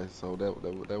once or twice, so that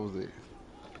was it.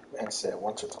 Man, I said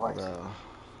once or But twice.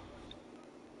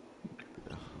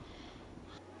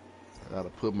 I gotta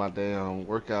put my damn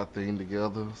workout thing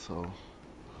together, so.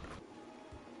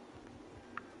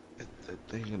 It's that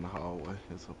thing in the hallway.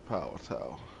 It's a power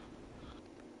towel.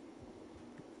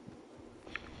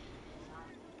 That's how.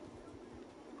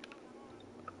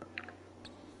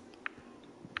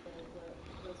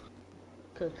 But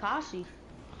Kakashi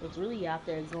was really out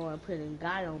there going putting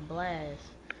Guy on blast.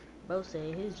 Bro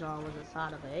said his jaw was the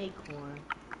side of an acorn.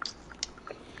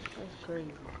 That's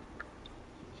crazy.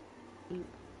 He,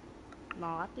 no,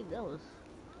 I think that was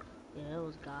yeah, it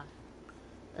was Guy.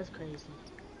 That's crazy.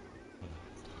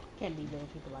 Can't be doing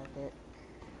people like that.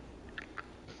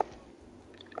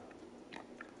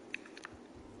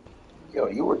 Yo,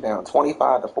 you were down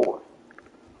 25-4.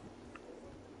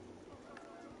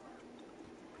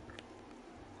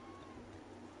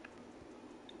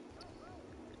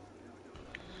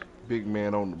 Big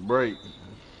man on the break.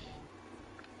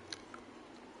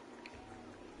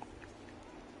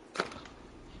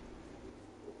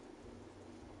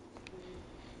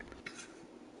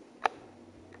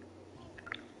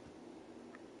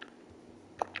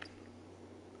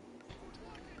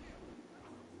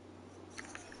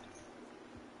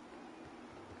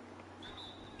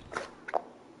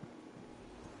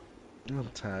 I'm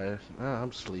tired.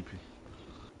 I'm sleepy.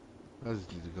 I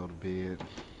just need to go to bed.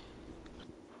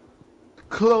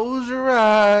 Close your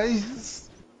eyes.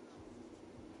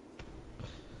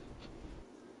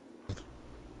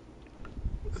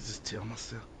 I just tell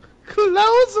myself,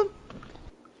 close them.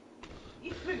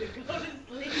 You finna go to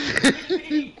sleep.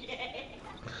 Yeah.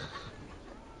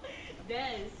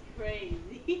 That is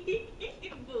crazy.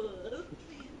 Bull.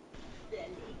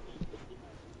 Silly.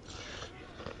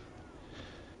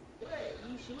 What?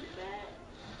 You shoot it bad?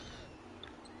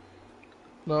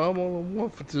 No, I'm on 1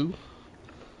 for 2.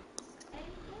 Ain't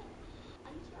that?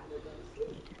 How you trying to go to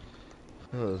sleep?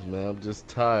 Man, I'm just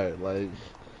tired. Like,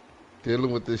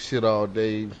 dealing with this shit all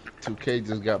day. 2K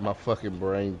just got my fucking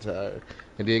brain tired.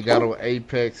 And then got on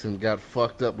Apex and got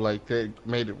fucked up like that.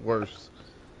 Made it worse.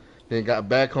 Then got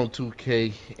back on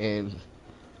 2K and,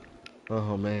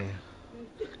 oh man,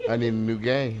 I need a new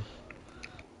game.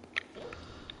 Yep.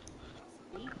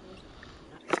 FIFA.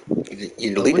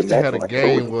 You I wish deleted they that had for a like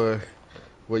 4 game weeks. where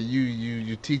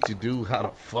you teach a dude how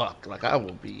to fuck. Like I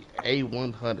will be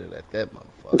A100 at that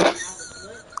motherfucker. How to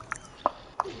what?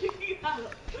 How to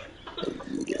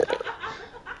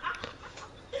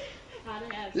how to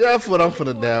have Yeah, sex that's with what I'm your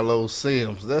finna recording? download.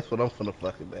 Sims. That's what I'm finna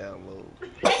fucking download.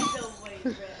 No way,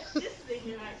 bruh. This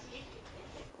nigga right here.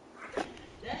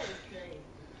 That is crazy.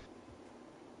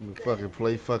 I'm That fucking is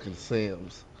play fucking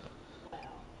Sims.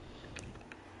 wow.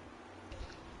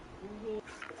 Mm-hmm.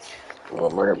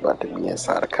 Well, we're about to be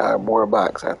inside a cardboard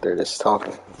box after this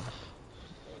talking.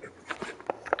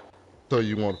 So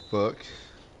you want to fuck?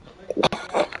 Murder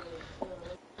said so.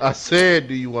 I said,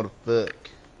 do you want to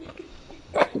fuck?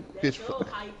 That's Bitch, so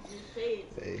how you just say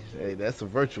it to hey, me hey, too. that's a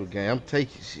virtual That's game. I'm crazy.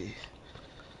 taking shit.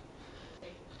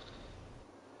 Take it.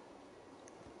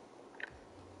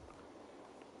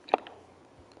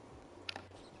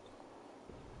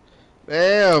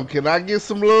 Damn, can I get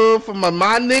some love for my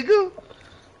nigga?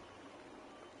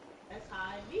 That's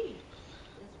how it be.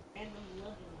 Just random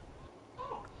loving.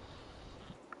 Oh,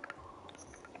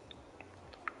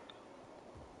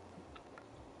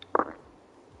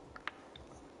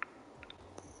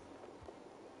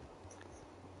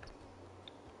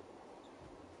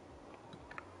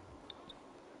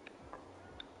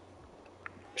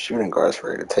 Shooting guards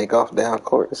ready to take off down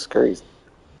court. It's crazy.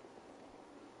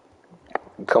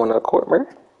 You coming up court, man?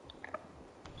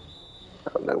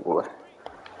 Oh no, boy.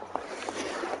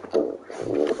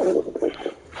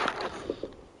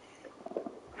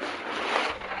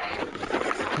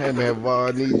 Hey man, Vaughn,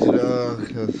 I need you to,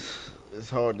 cause It's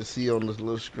hard to see on this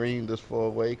little screen this far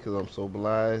away because I'm so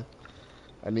blind.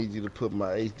 I need you to put my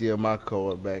HDMI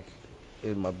cord back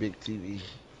in my big TV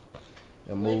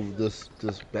and move this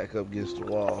back up against the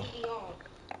wall. TV on.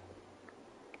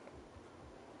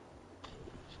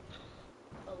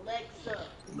 Alexa,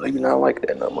 No, you not like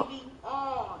that no more. TV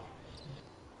on.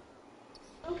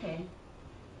 Okay.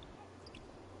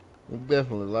 I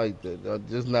definitely like that.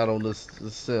 Just not on this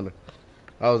center.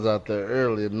 I was out there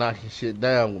earlier knocking shit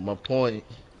down with my point.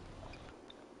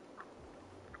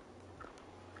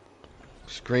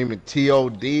 Screaming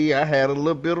TOD. I had a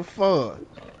little bit of fun.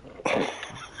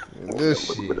 And A this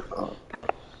little bit shit. of fun.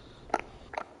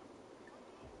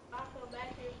 I'll come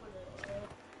back here for the.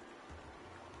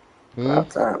 Hmm? About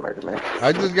time, man.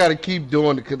 I just gotta keep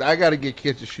doing it because I gotta get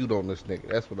catch and shoot on this nigga.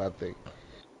 That's what I think.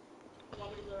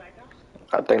 Want me to go right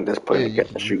now? I think this Yeah, playing you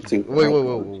catch and can. You shoot can. too. Wait, wait,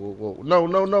 wait, wait, wait, wait. No.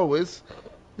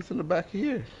 It's in the back of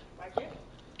here. Right there.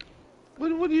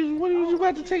 What are you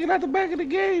about to take it out the back of the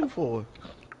game for?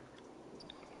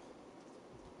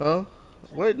 Huh?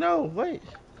 Wait, no, wait.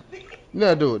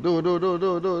 No, do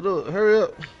it. Hurry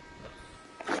up.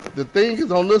 The thing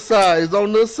is on this side. It's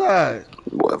on this side.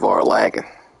 Boy, VAR lagging.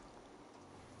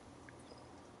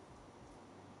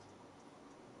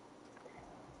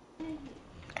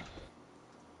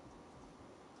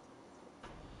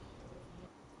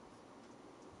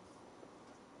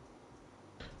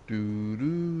 Do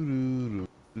do do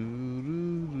do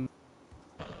do.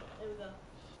 There we go.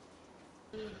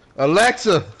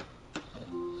 Alexa,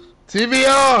 TV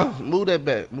on. Move that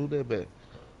back. Move that back.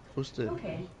 Push that.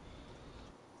 Okay.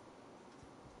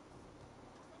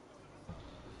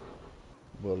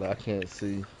 Well, I can't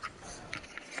see.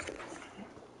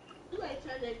 You ain't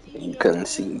turned that TV You on. couldn't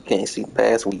see. You can't see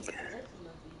past week. Alexa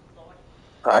must be started.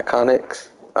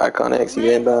 Icon X,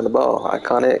 you inbound the ball.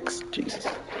 Icon X, Jesus.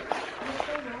 You're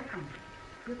so welcome.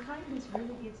 Your kindness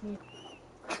really gives me.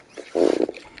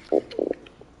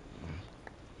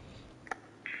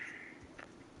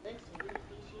 Alexa really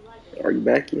thinks she like that. Are you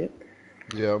back yet?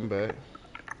 Yeah, I'm back.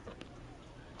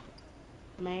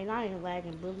 Man, I ain't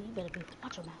lagging, bully. You better be.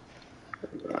 Watch your mouth.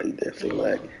 Oh, you definitely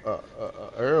lagging.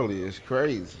 Early is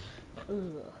crazy. Ugh.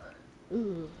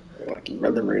 Ugh. Like your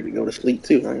brother ready to go to sleep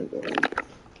too. I ain't gonna.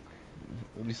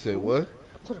 You say what?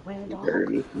 Put a random You dog. heard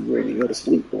me. You ready to go to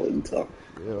sleep the way you talk?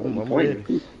 Yeah, You I'm playing.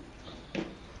 ready.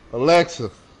 Alexa,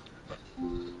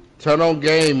 turn on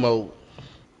game mode.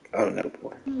 Oh no,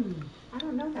 boy. I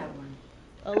don't know that one.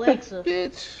 Alexa,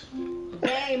 Bitch.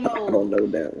 game I don't mode. know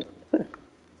that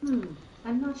one.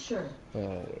 I'm not sure.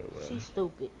 Oh, She's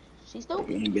stupid. She's You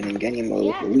stupid. ain't been in game mode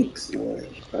Yeah. for weeks. Boy.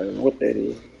 I don't know what that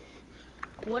is.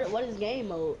 What is game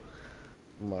mode?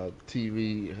 my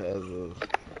TV has a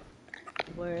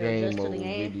Where game just to mode the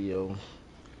game? video.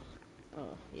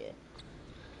 Oh yeah.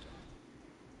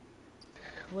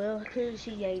 Well, clearly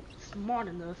she ain't smart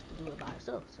enough to do it by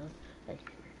herself. So hey,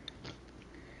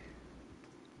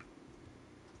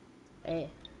 hey,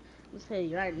 let me tell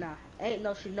you right now, ain't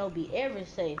no shinobi ever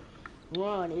say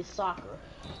run is soccer.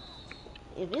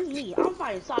 If it's me, I'm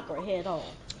fighting soccer head on.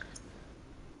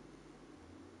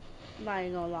 I'm not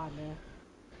even gonna lie, man.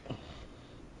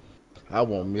 I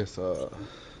won't miss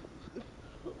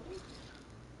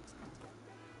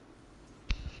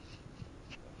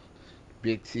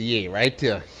big yeah, right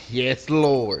there. Yes,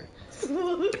 Lord.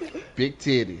 Big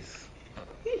titties.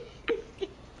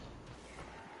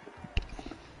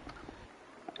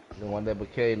 The one that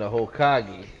became the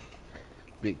Hokage.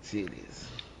 Big titties.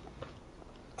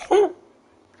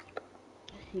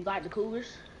 You like the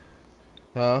Cougars?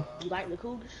 Huh? You like the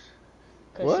Cougars?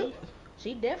 Cause What?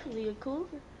 she definitely a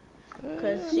Cougar.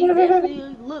 Cause she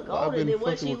definitely look I've older been than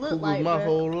what fucking she with look cougars like, my bruh.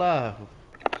 whole life.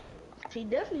 She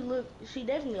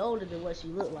definitely older than what she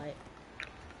look like.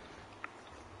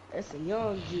 That's a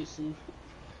young jutsu.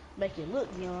 Make it look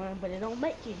young, but it don't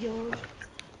make you young.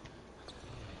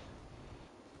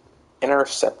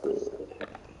 Intercepted.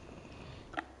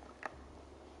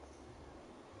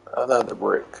 Another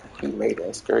brick. He made that.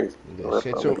 That's crazy. Yeah,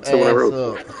 shut your Two in a ass row.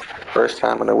 up. First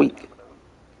time in a week.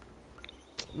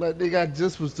 Like, nigga, I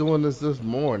just was doing this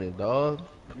morning, dog.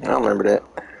 I don't remember that.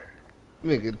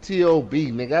 Nigga,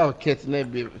 T.O.B., nigga, I was catching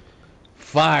that bitch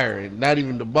firing. Not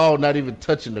even the ball, not even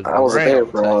touching the I wasn't there ground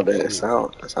for all type that, shit.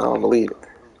 so I don't believe it.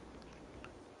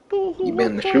 Who You been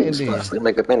was in the playing shooting spots, then? they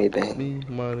make up anything. Me,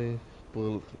 money,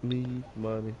 bullet, me,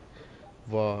 money,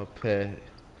 var, pat.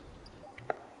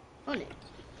 Honey,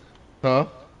 Huh?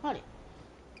 honey,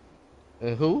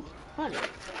 And who? honey,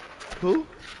 Who?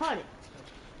 honey.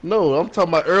 No, I'm talking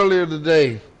about earlier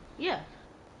today. Yeah.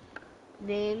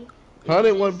 Then.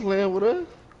 Honey wasn't playing with us.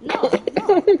 No.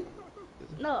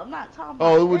 No, I'm not talking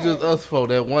Oh, it about was just that. us four.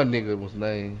 That one nigga was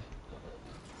named.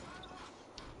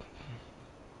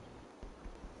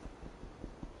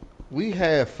 We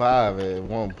had five at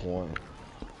one point.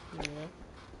 Yeah.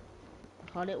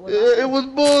 100 was our It fifth. was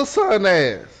Bull son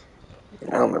ass.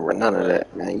 I don't remember none of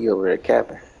that, man. You over there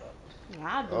capping.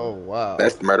 I Oh do. wow.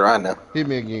 That's the murder I know. Hit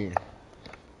me again.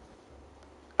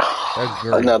 That's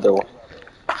green. Another one.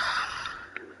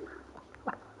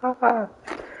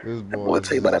 This Boy, boy's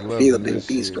tell you about just that field loving day this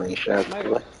B shit. screenshots,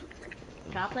 Murder. boy.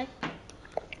 Can I play?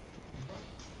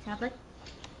 Can I play?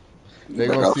 You They better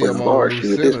gonna off see playing I'm on the bar new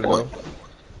shoot at this center point. though.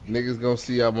 Niggas gonna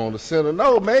see I'm on the center.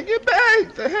 No man, get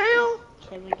back. The hell?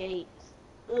 Kevin Gates.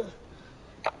 Ugh.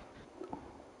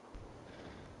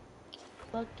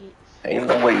 Buckets. Ain't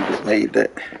no way you just made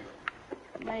that.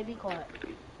 Man, be quiet.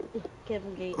 Ugh.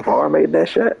 Kevin Gates. Var made that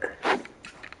shot.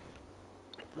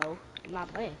 No, I'm not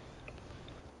playing.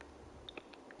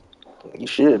 You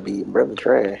should be, brother.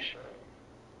 Trash.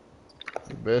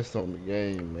 The best on the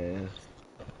game, man.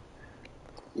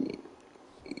 You,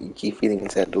 you keep feeding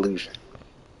into that delusion.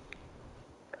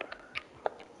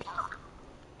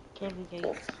 Kevin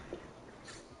Gates.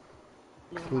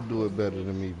 No, Who not do it Kevin better Gates.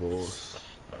 than me, boys?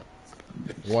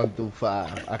 1 through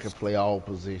 5. I can play all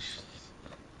positions.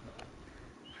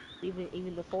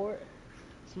 Even the forward.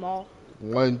 Small.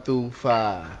 1 through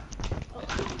 5. Oh,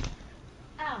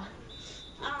 ow.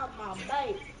 Ow, my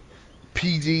baby.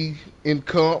 PG in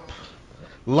comp.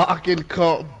 Lock in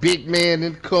comp. Big man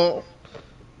in comp.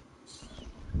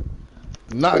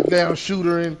 Knockdown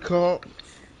shooter in comp.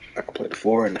 I can play the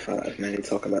 4 and the 5, man. You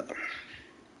talking about?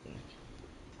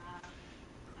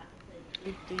 I can play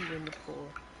the 3 and the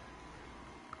 4.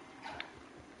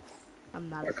 I'm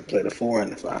not I a can play the center. 4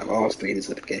 and the 5. All stages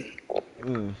of the game.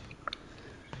 Mm.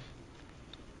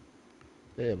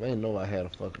 Damn, I didn't know I had a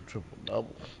fucking triple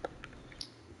double.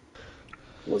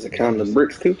 Was it But let counting me the see.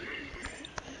 bricks too?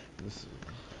 Let's see.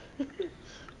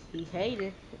 He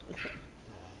hated.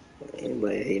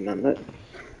 Anybody hating on nothing?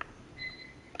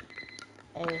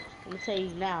 Hey, let me tell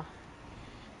you now.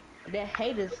 That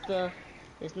hater stuff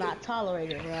is not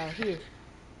tolerated around here.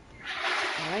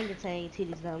 Orangutan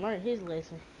titties done learned his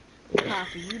lesson. It's time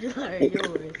for you to learn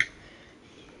yours.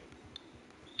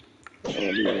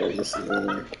 This is,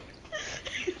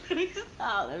 Let me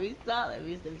stop. Let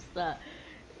me stop.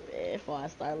 Man, before I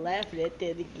start laughing at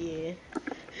that again.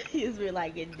 It's been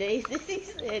like a day since he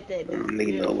said that. I This don't is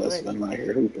need no real lessons. funny. I'm out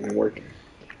here hooping and working.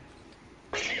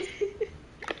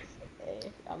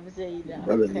 Hey, I'm gonna tell you now.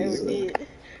 Brother Kramer needs did.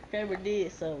 Kramer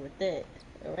did something with that.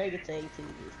 Orangutan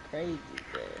titties is crazy,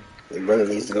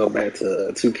 to go back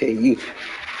to 2KU. man.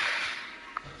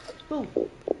 Who?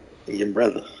 Your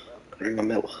brother, Kramer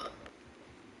Miller.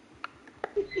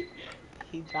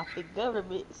 He dropping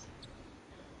governments.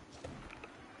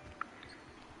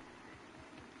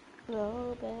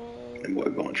 Oh, And boy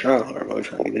going baby. try hard, boy,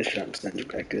 trying to get this shot percentage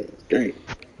back up. It's great.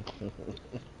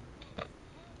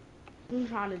 I'm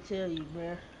trying to tell you,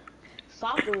 man.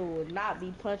 Sakura would not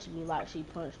be punching me like she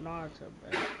punched Naruto,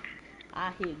 bro.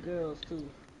 I hit girls too.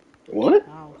 What?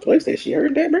 Oh. PlayStation, you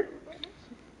heard that, bro?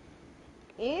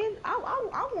 And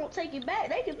I won't take it back.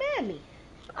 They can ban me.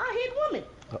 I hit women.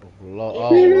 Oh Lord, If oh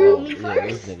they wrong Lord, me yeah,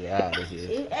 this first. nigga out of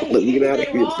here. Hey, Let me get if out of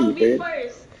they here too, wrong me man.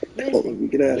 first. Let Listen. me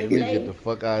get out of Let If me here get they the too.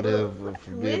 fuck out of look, here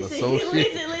for being listen,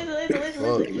 associated. listen.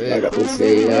 Fuck I that. got some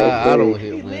say ass I don't brain.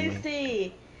 hit women.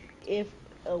 Listen. If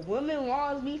a woman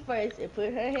wrongs me first and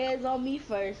put her hands on me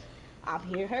first, I'm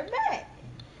hitting her back.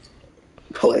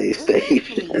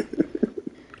 Respectfully. PlayStation.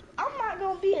 I'm not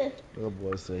gonna be a That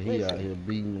boy said he out listen. here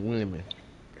beating women.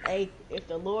 Hey, if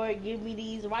the Lord give me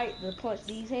these right to punch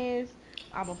these hands,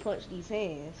 I'ma punch these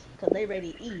hands. Cause they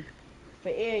ready to eat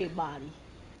for everybody.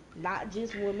 Not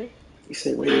just women, You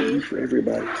said rated E men, for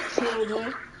everybody.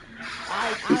 children.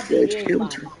 He I beat said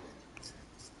everybody. children.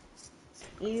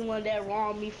 Anyone that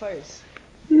wronged me first.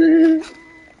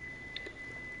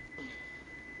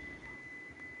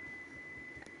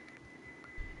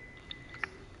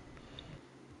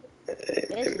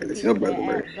 Especially It's your people that brother,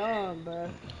 bro. act dumb,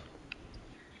 bro.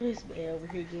 This man over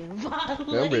here getting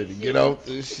Man, I'm ready to get violations. off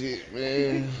this shit,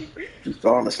 man. You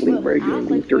falling asleep, Look, bro. I'll Getting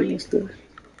play me for three you. and stuff.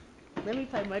 Let me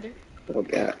play murder. Oh,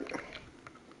 God.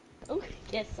 Oh,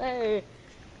 yes, sir.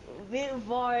 Bit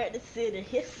VAR at the center.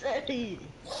 Yes, sir.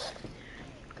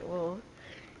 Come on.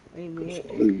 Wait a I'm just minute.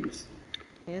 gonna lose.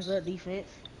 Hands up, defense.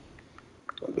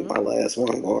 That'll be Huh? my last one.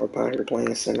 I'm going up out here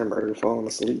playing center, murder, falling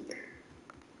asleep.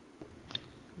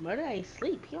 Murder ain't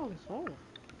sleep. He on his phone.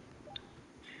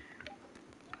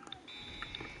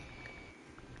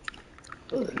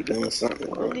 Ooh, You doing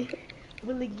something wrong. Willie,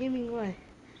 Willie, give me one.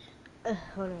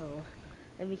 Hold on.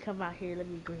 Let me come out here. Let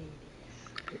me grade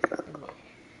this. Let me.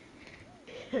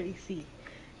 Let me see.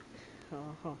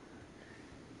 Uh-huh.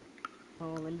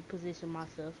 Let me position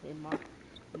myself in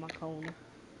my corner.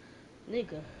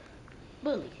 Nigga,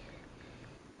 bully.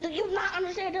 Do you not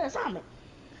understand the assignment?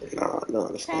 Nah, I don't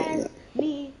understand Pass that.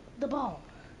 me the ball.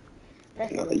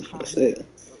 That's Nah, what you it's finna called. say it.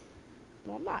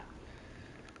 No, I'm not.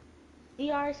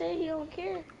 He already said he don't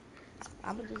care.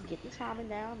 I'ma just get the timing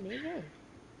down mid-game.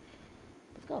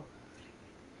 Let's go.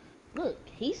 Look,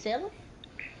 he's selling.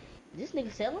 This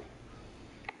nigga selling.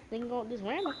 Nigga going this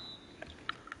random.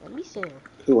 Let me sell.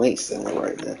 Who ain't selling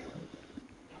right now?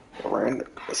 Random,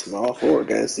 a small forward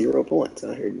got 0 points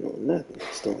out here doing nothing.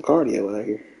 Just doing cardio out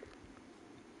here.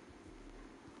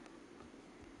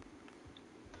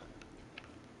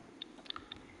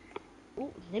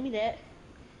 Ooh, give me that.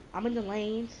 I'm in the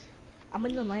lanes. I'm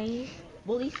in the lanes.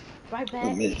 Bullies, right I back.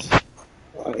 miss.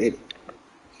 I hit it.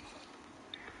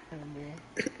 Hey man,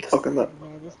 Talking about, hey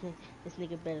man, this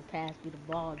nigga better pass me the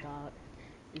ball, dog.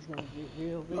 It's gonna get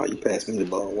real oh, you wicked. pass me the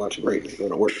ball, watch greatness go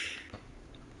to work.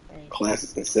 Hey,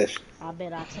 Classes in session. I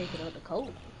bet I take it up the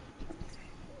coat.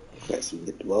 Pass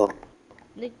me the ball.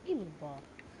 Nigga, give me the ball.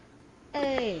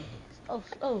 Hey, oh,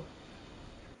 oh,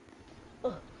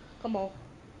 oh, come on.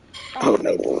 Oh, Oh.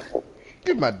 no.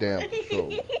 Get my damn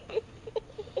control.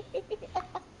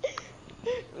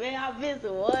 Man, I missed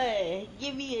one.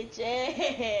 Give me a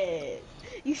chance.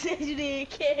 You said you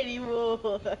didn't care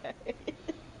anymore.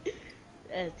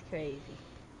 That's crazy.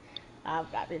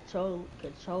 I've got the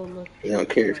controller You don't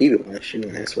care if he control. the one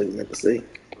shooting. That's what you meant to say.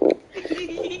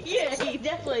 Yeah,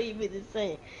 that's what he meant to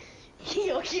say. He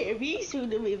don't care if he's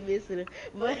shooting and missing it,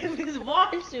 but if his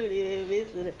bar shooting and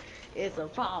missing it, it's a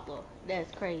problem.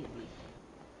 That's crazy.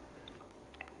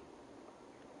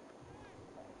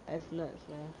 That's nuts,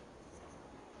 man.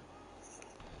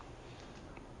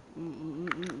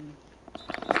 Mm-mm-mm-mm.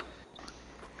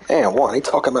 And one, he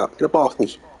talking about, get up off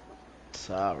me.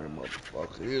 Sorry,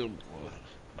 motherfucker. Here, boy.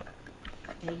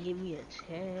 Can't give me a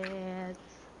chance.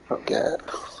 Oh, God.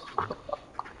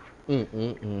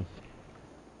 Mm-mm-mm.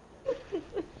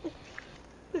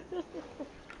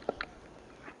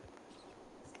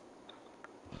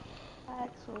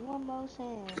 Ask for one more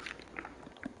chance.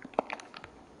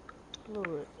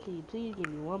 Lord, can you please give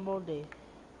me one more day?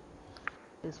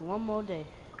 Just one more day.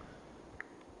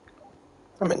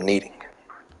 I'm in needing.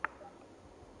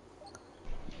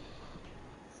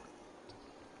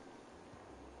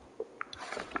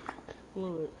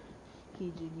 Lord, can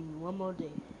you just give me one more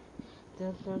day?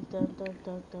 Dun, dun, dun, dun,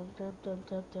 dun, dun, dun, dun,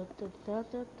 dun, dun, dun, dun,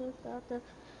 dun, dun, dun, dun.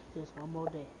 Just one more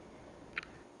day.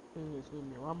 Just give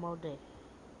me one more day.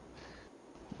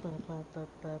 Ba, ba, ba,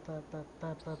 ba, ba, ba,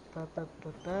 ba, ba, ba, ba,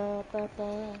 ba, ba, ba,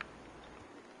 ba.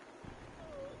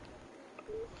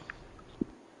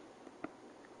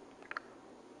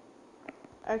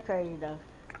 That's crazy though.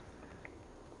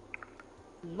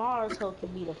 Naruto can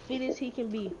be the fittest he can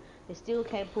be and still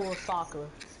can't pull Sakura.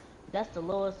 That's the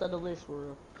lowest of the list for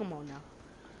real. Come on now.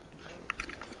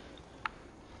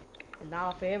 And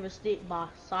I'll forever stick by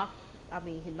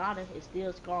Hinata is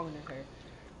still stronger than her.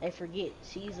 They forget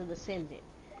she's a descendant.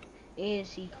 And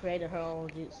she created her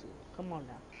own jutsu. Come on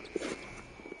now.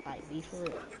 Like, be for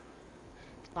real.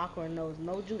 Sakura knows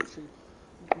no jutsu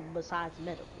besides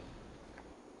medical.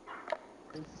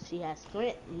 And she has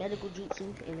strength, medical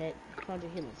jutsu, and that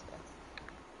 100 healing stuff.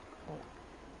 Come on.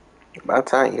 By the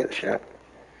time you hit a shot.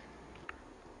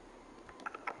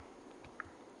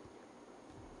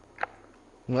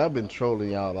 Well, I've been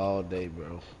trolling y'all all day,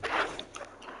 bro.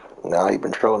 Now you've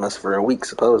been trolling us for a week,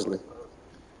 supposedly.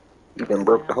 You've been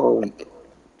broke the Yeah. whole week.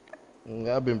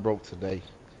 I've been broke today,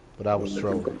 but I was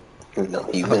trolling. No,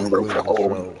 you've I been was broke the literally whole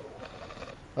week. trolling.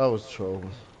 I was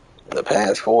trolling. In the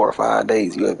past 4 or 5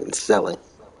 days, you have been selling.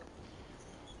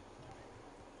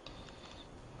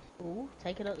 Ooh,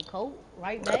 take it up the coat.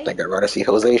 Right I back. think I'd rather see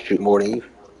Jose shoot more than you.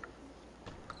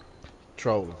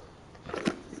 Trolling.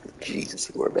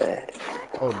 Jesus, you were bad.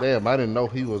 Oh, damn. I didn't know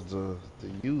he was the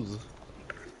user.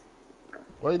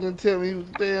 Why you didn't tell me he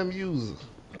was the damn user?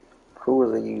 Who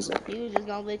was a user? He was just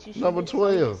gonna let you shoot Number it so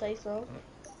he could 12. say so.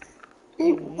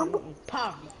 You,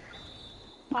 Poverty.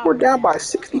 we're Poverty down by passer.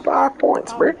 65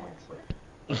 points, bro. Poverty passer.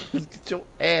 Get your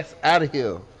ass out of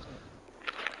here.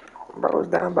 Bro, it's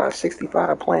down by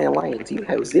 65 playing lanes. You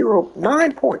have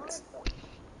 9 points.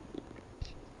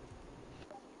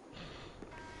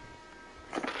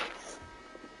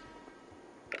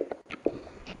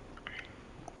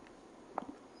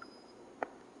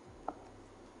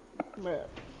 Bro.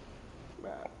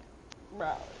 Bro.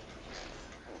 Bro.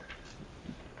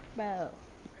 Bro.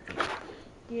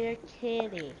 You're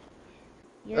kidding.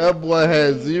 You're That boy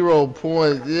had kidding. 0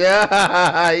 points.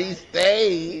 Yeah, he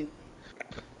stayed.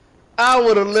 I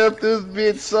would have left this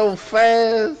bitch so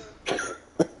fast.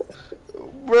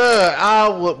 Bruh, I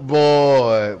would,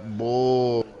 boy.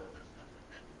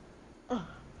 Uh,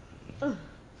 uh,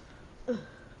 uh.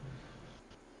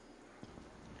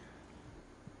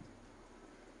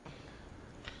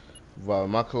 While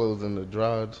my clothes in the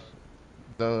dryer,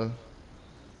 done.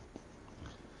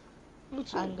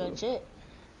 What's I can up, go bro? check.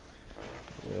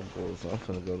 Yeah, bro, so I'm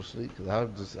finna go to sleep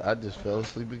because I just fell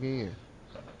asleep again.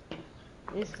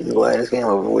 It's You glad good. this game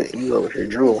over with? You over here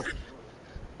drooling.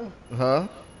 Uh, Huh?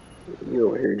 You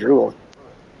over here drooling.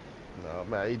 No,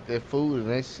 man, I ate that food and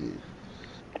that shit.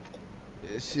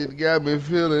 That shit got me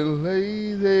feeling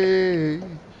lazy.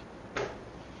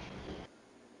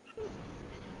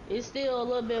 it's still a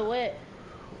little bit wet.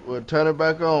 Well, turn it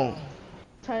back on.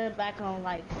 Turn it back on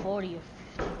like 40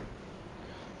 or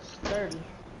 30.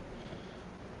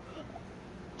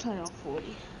 Turn on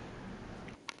 40.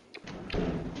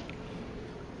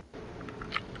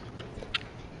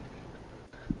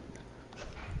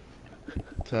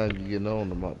 Time you getting on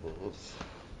to my boys.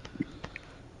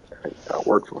 I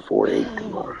work from 4 to 8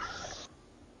 tomorrow.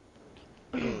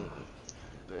 Damn,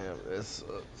 that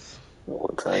sucks.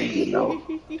 What time you getting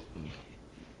on?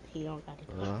 He don't got to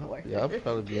go to work. Yeah, I'll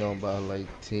probably be on by like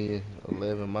 10,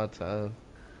 11 my time.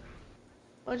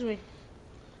 What you mean?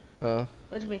 Huh?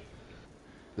 What you mean?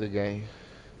 The game.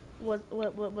 What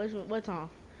time?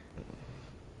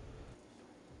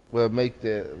 Well, make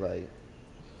that like,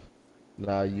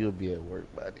 nah, you'll be at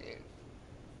work by then.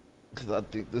 Cause I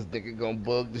think this nigga gonna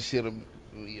bug the shit of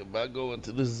me about going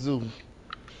to the zoo.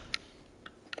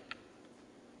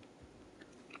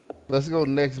 Let's go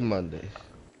next Monday.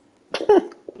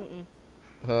 Mm-mm.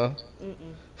 Huh?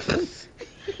 Mm-mm.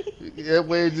 That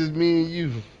way it's just me and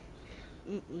you.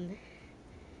 Mm-mm.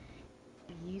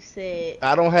 You said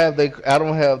I don't have they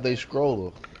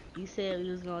scroller. you said we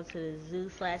was going to the zoo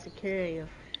slash aquarium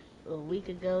a week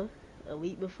ago, a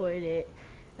week before that,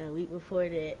 and a week before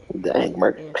that, Dang,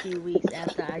 Mark. and a few weeks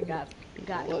after I got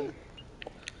What? here.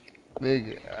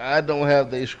 Nigga, I don't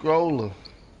have they scroller.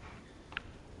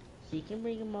 She can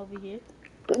bring him over here.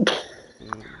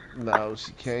 No,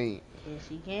 she can't. Yes,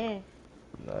 she can.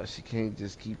 No, she can't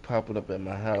just keep popping up at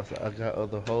my house. I got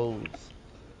other hoes.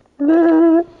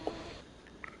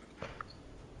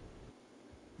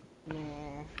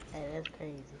 Man, hey, that's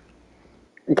crazy.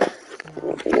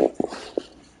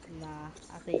 Nah, nah.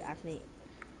 I think.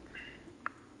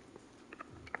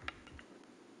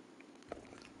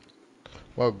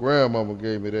 My grandmama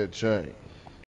gave me that chain.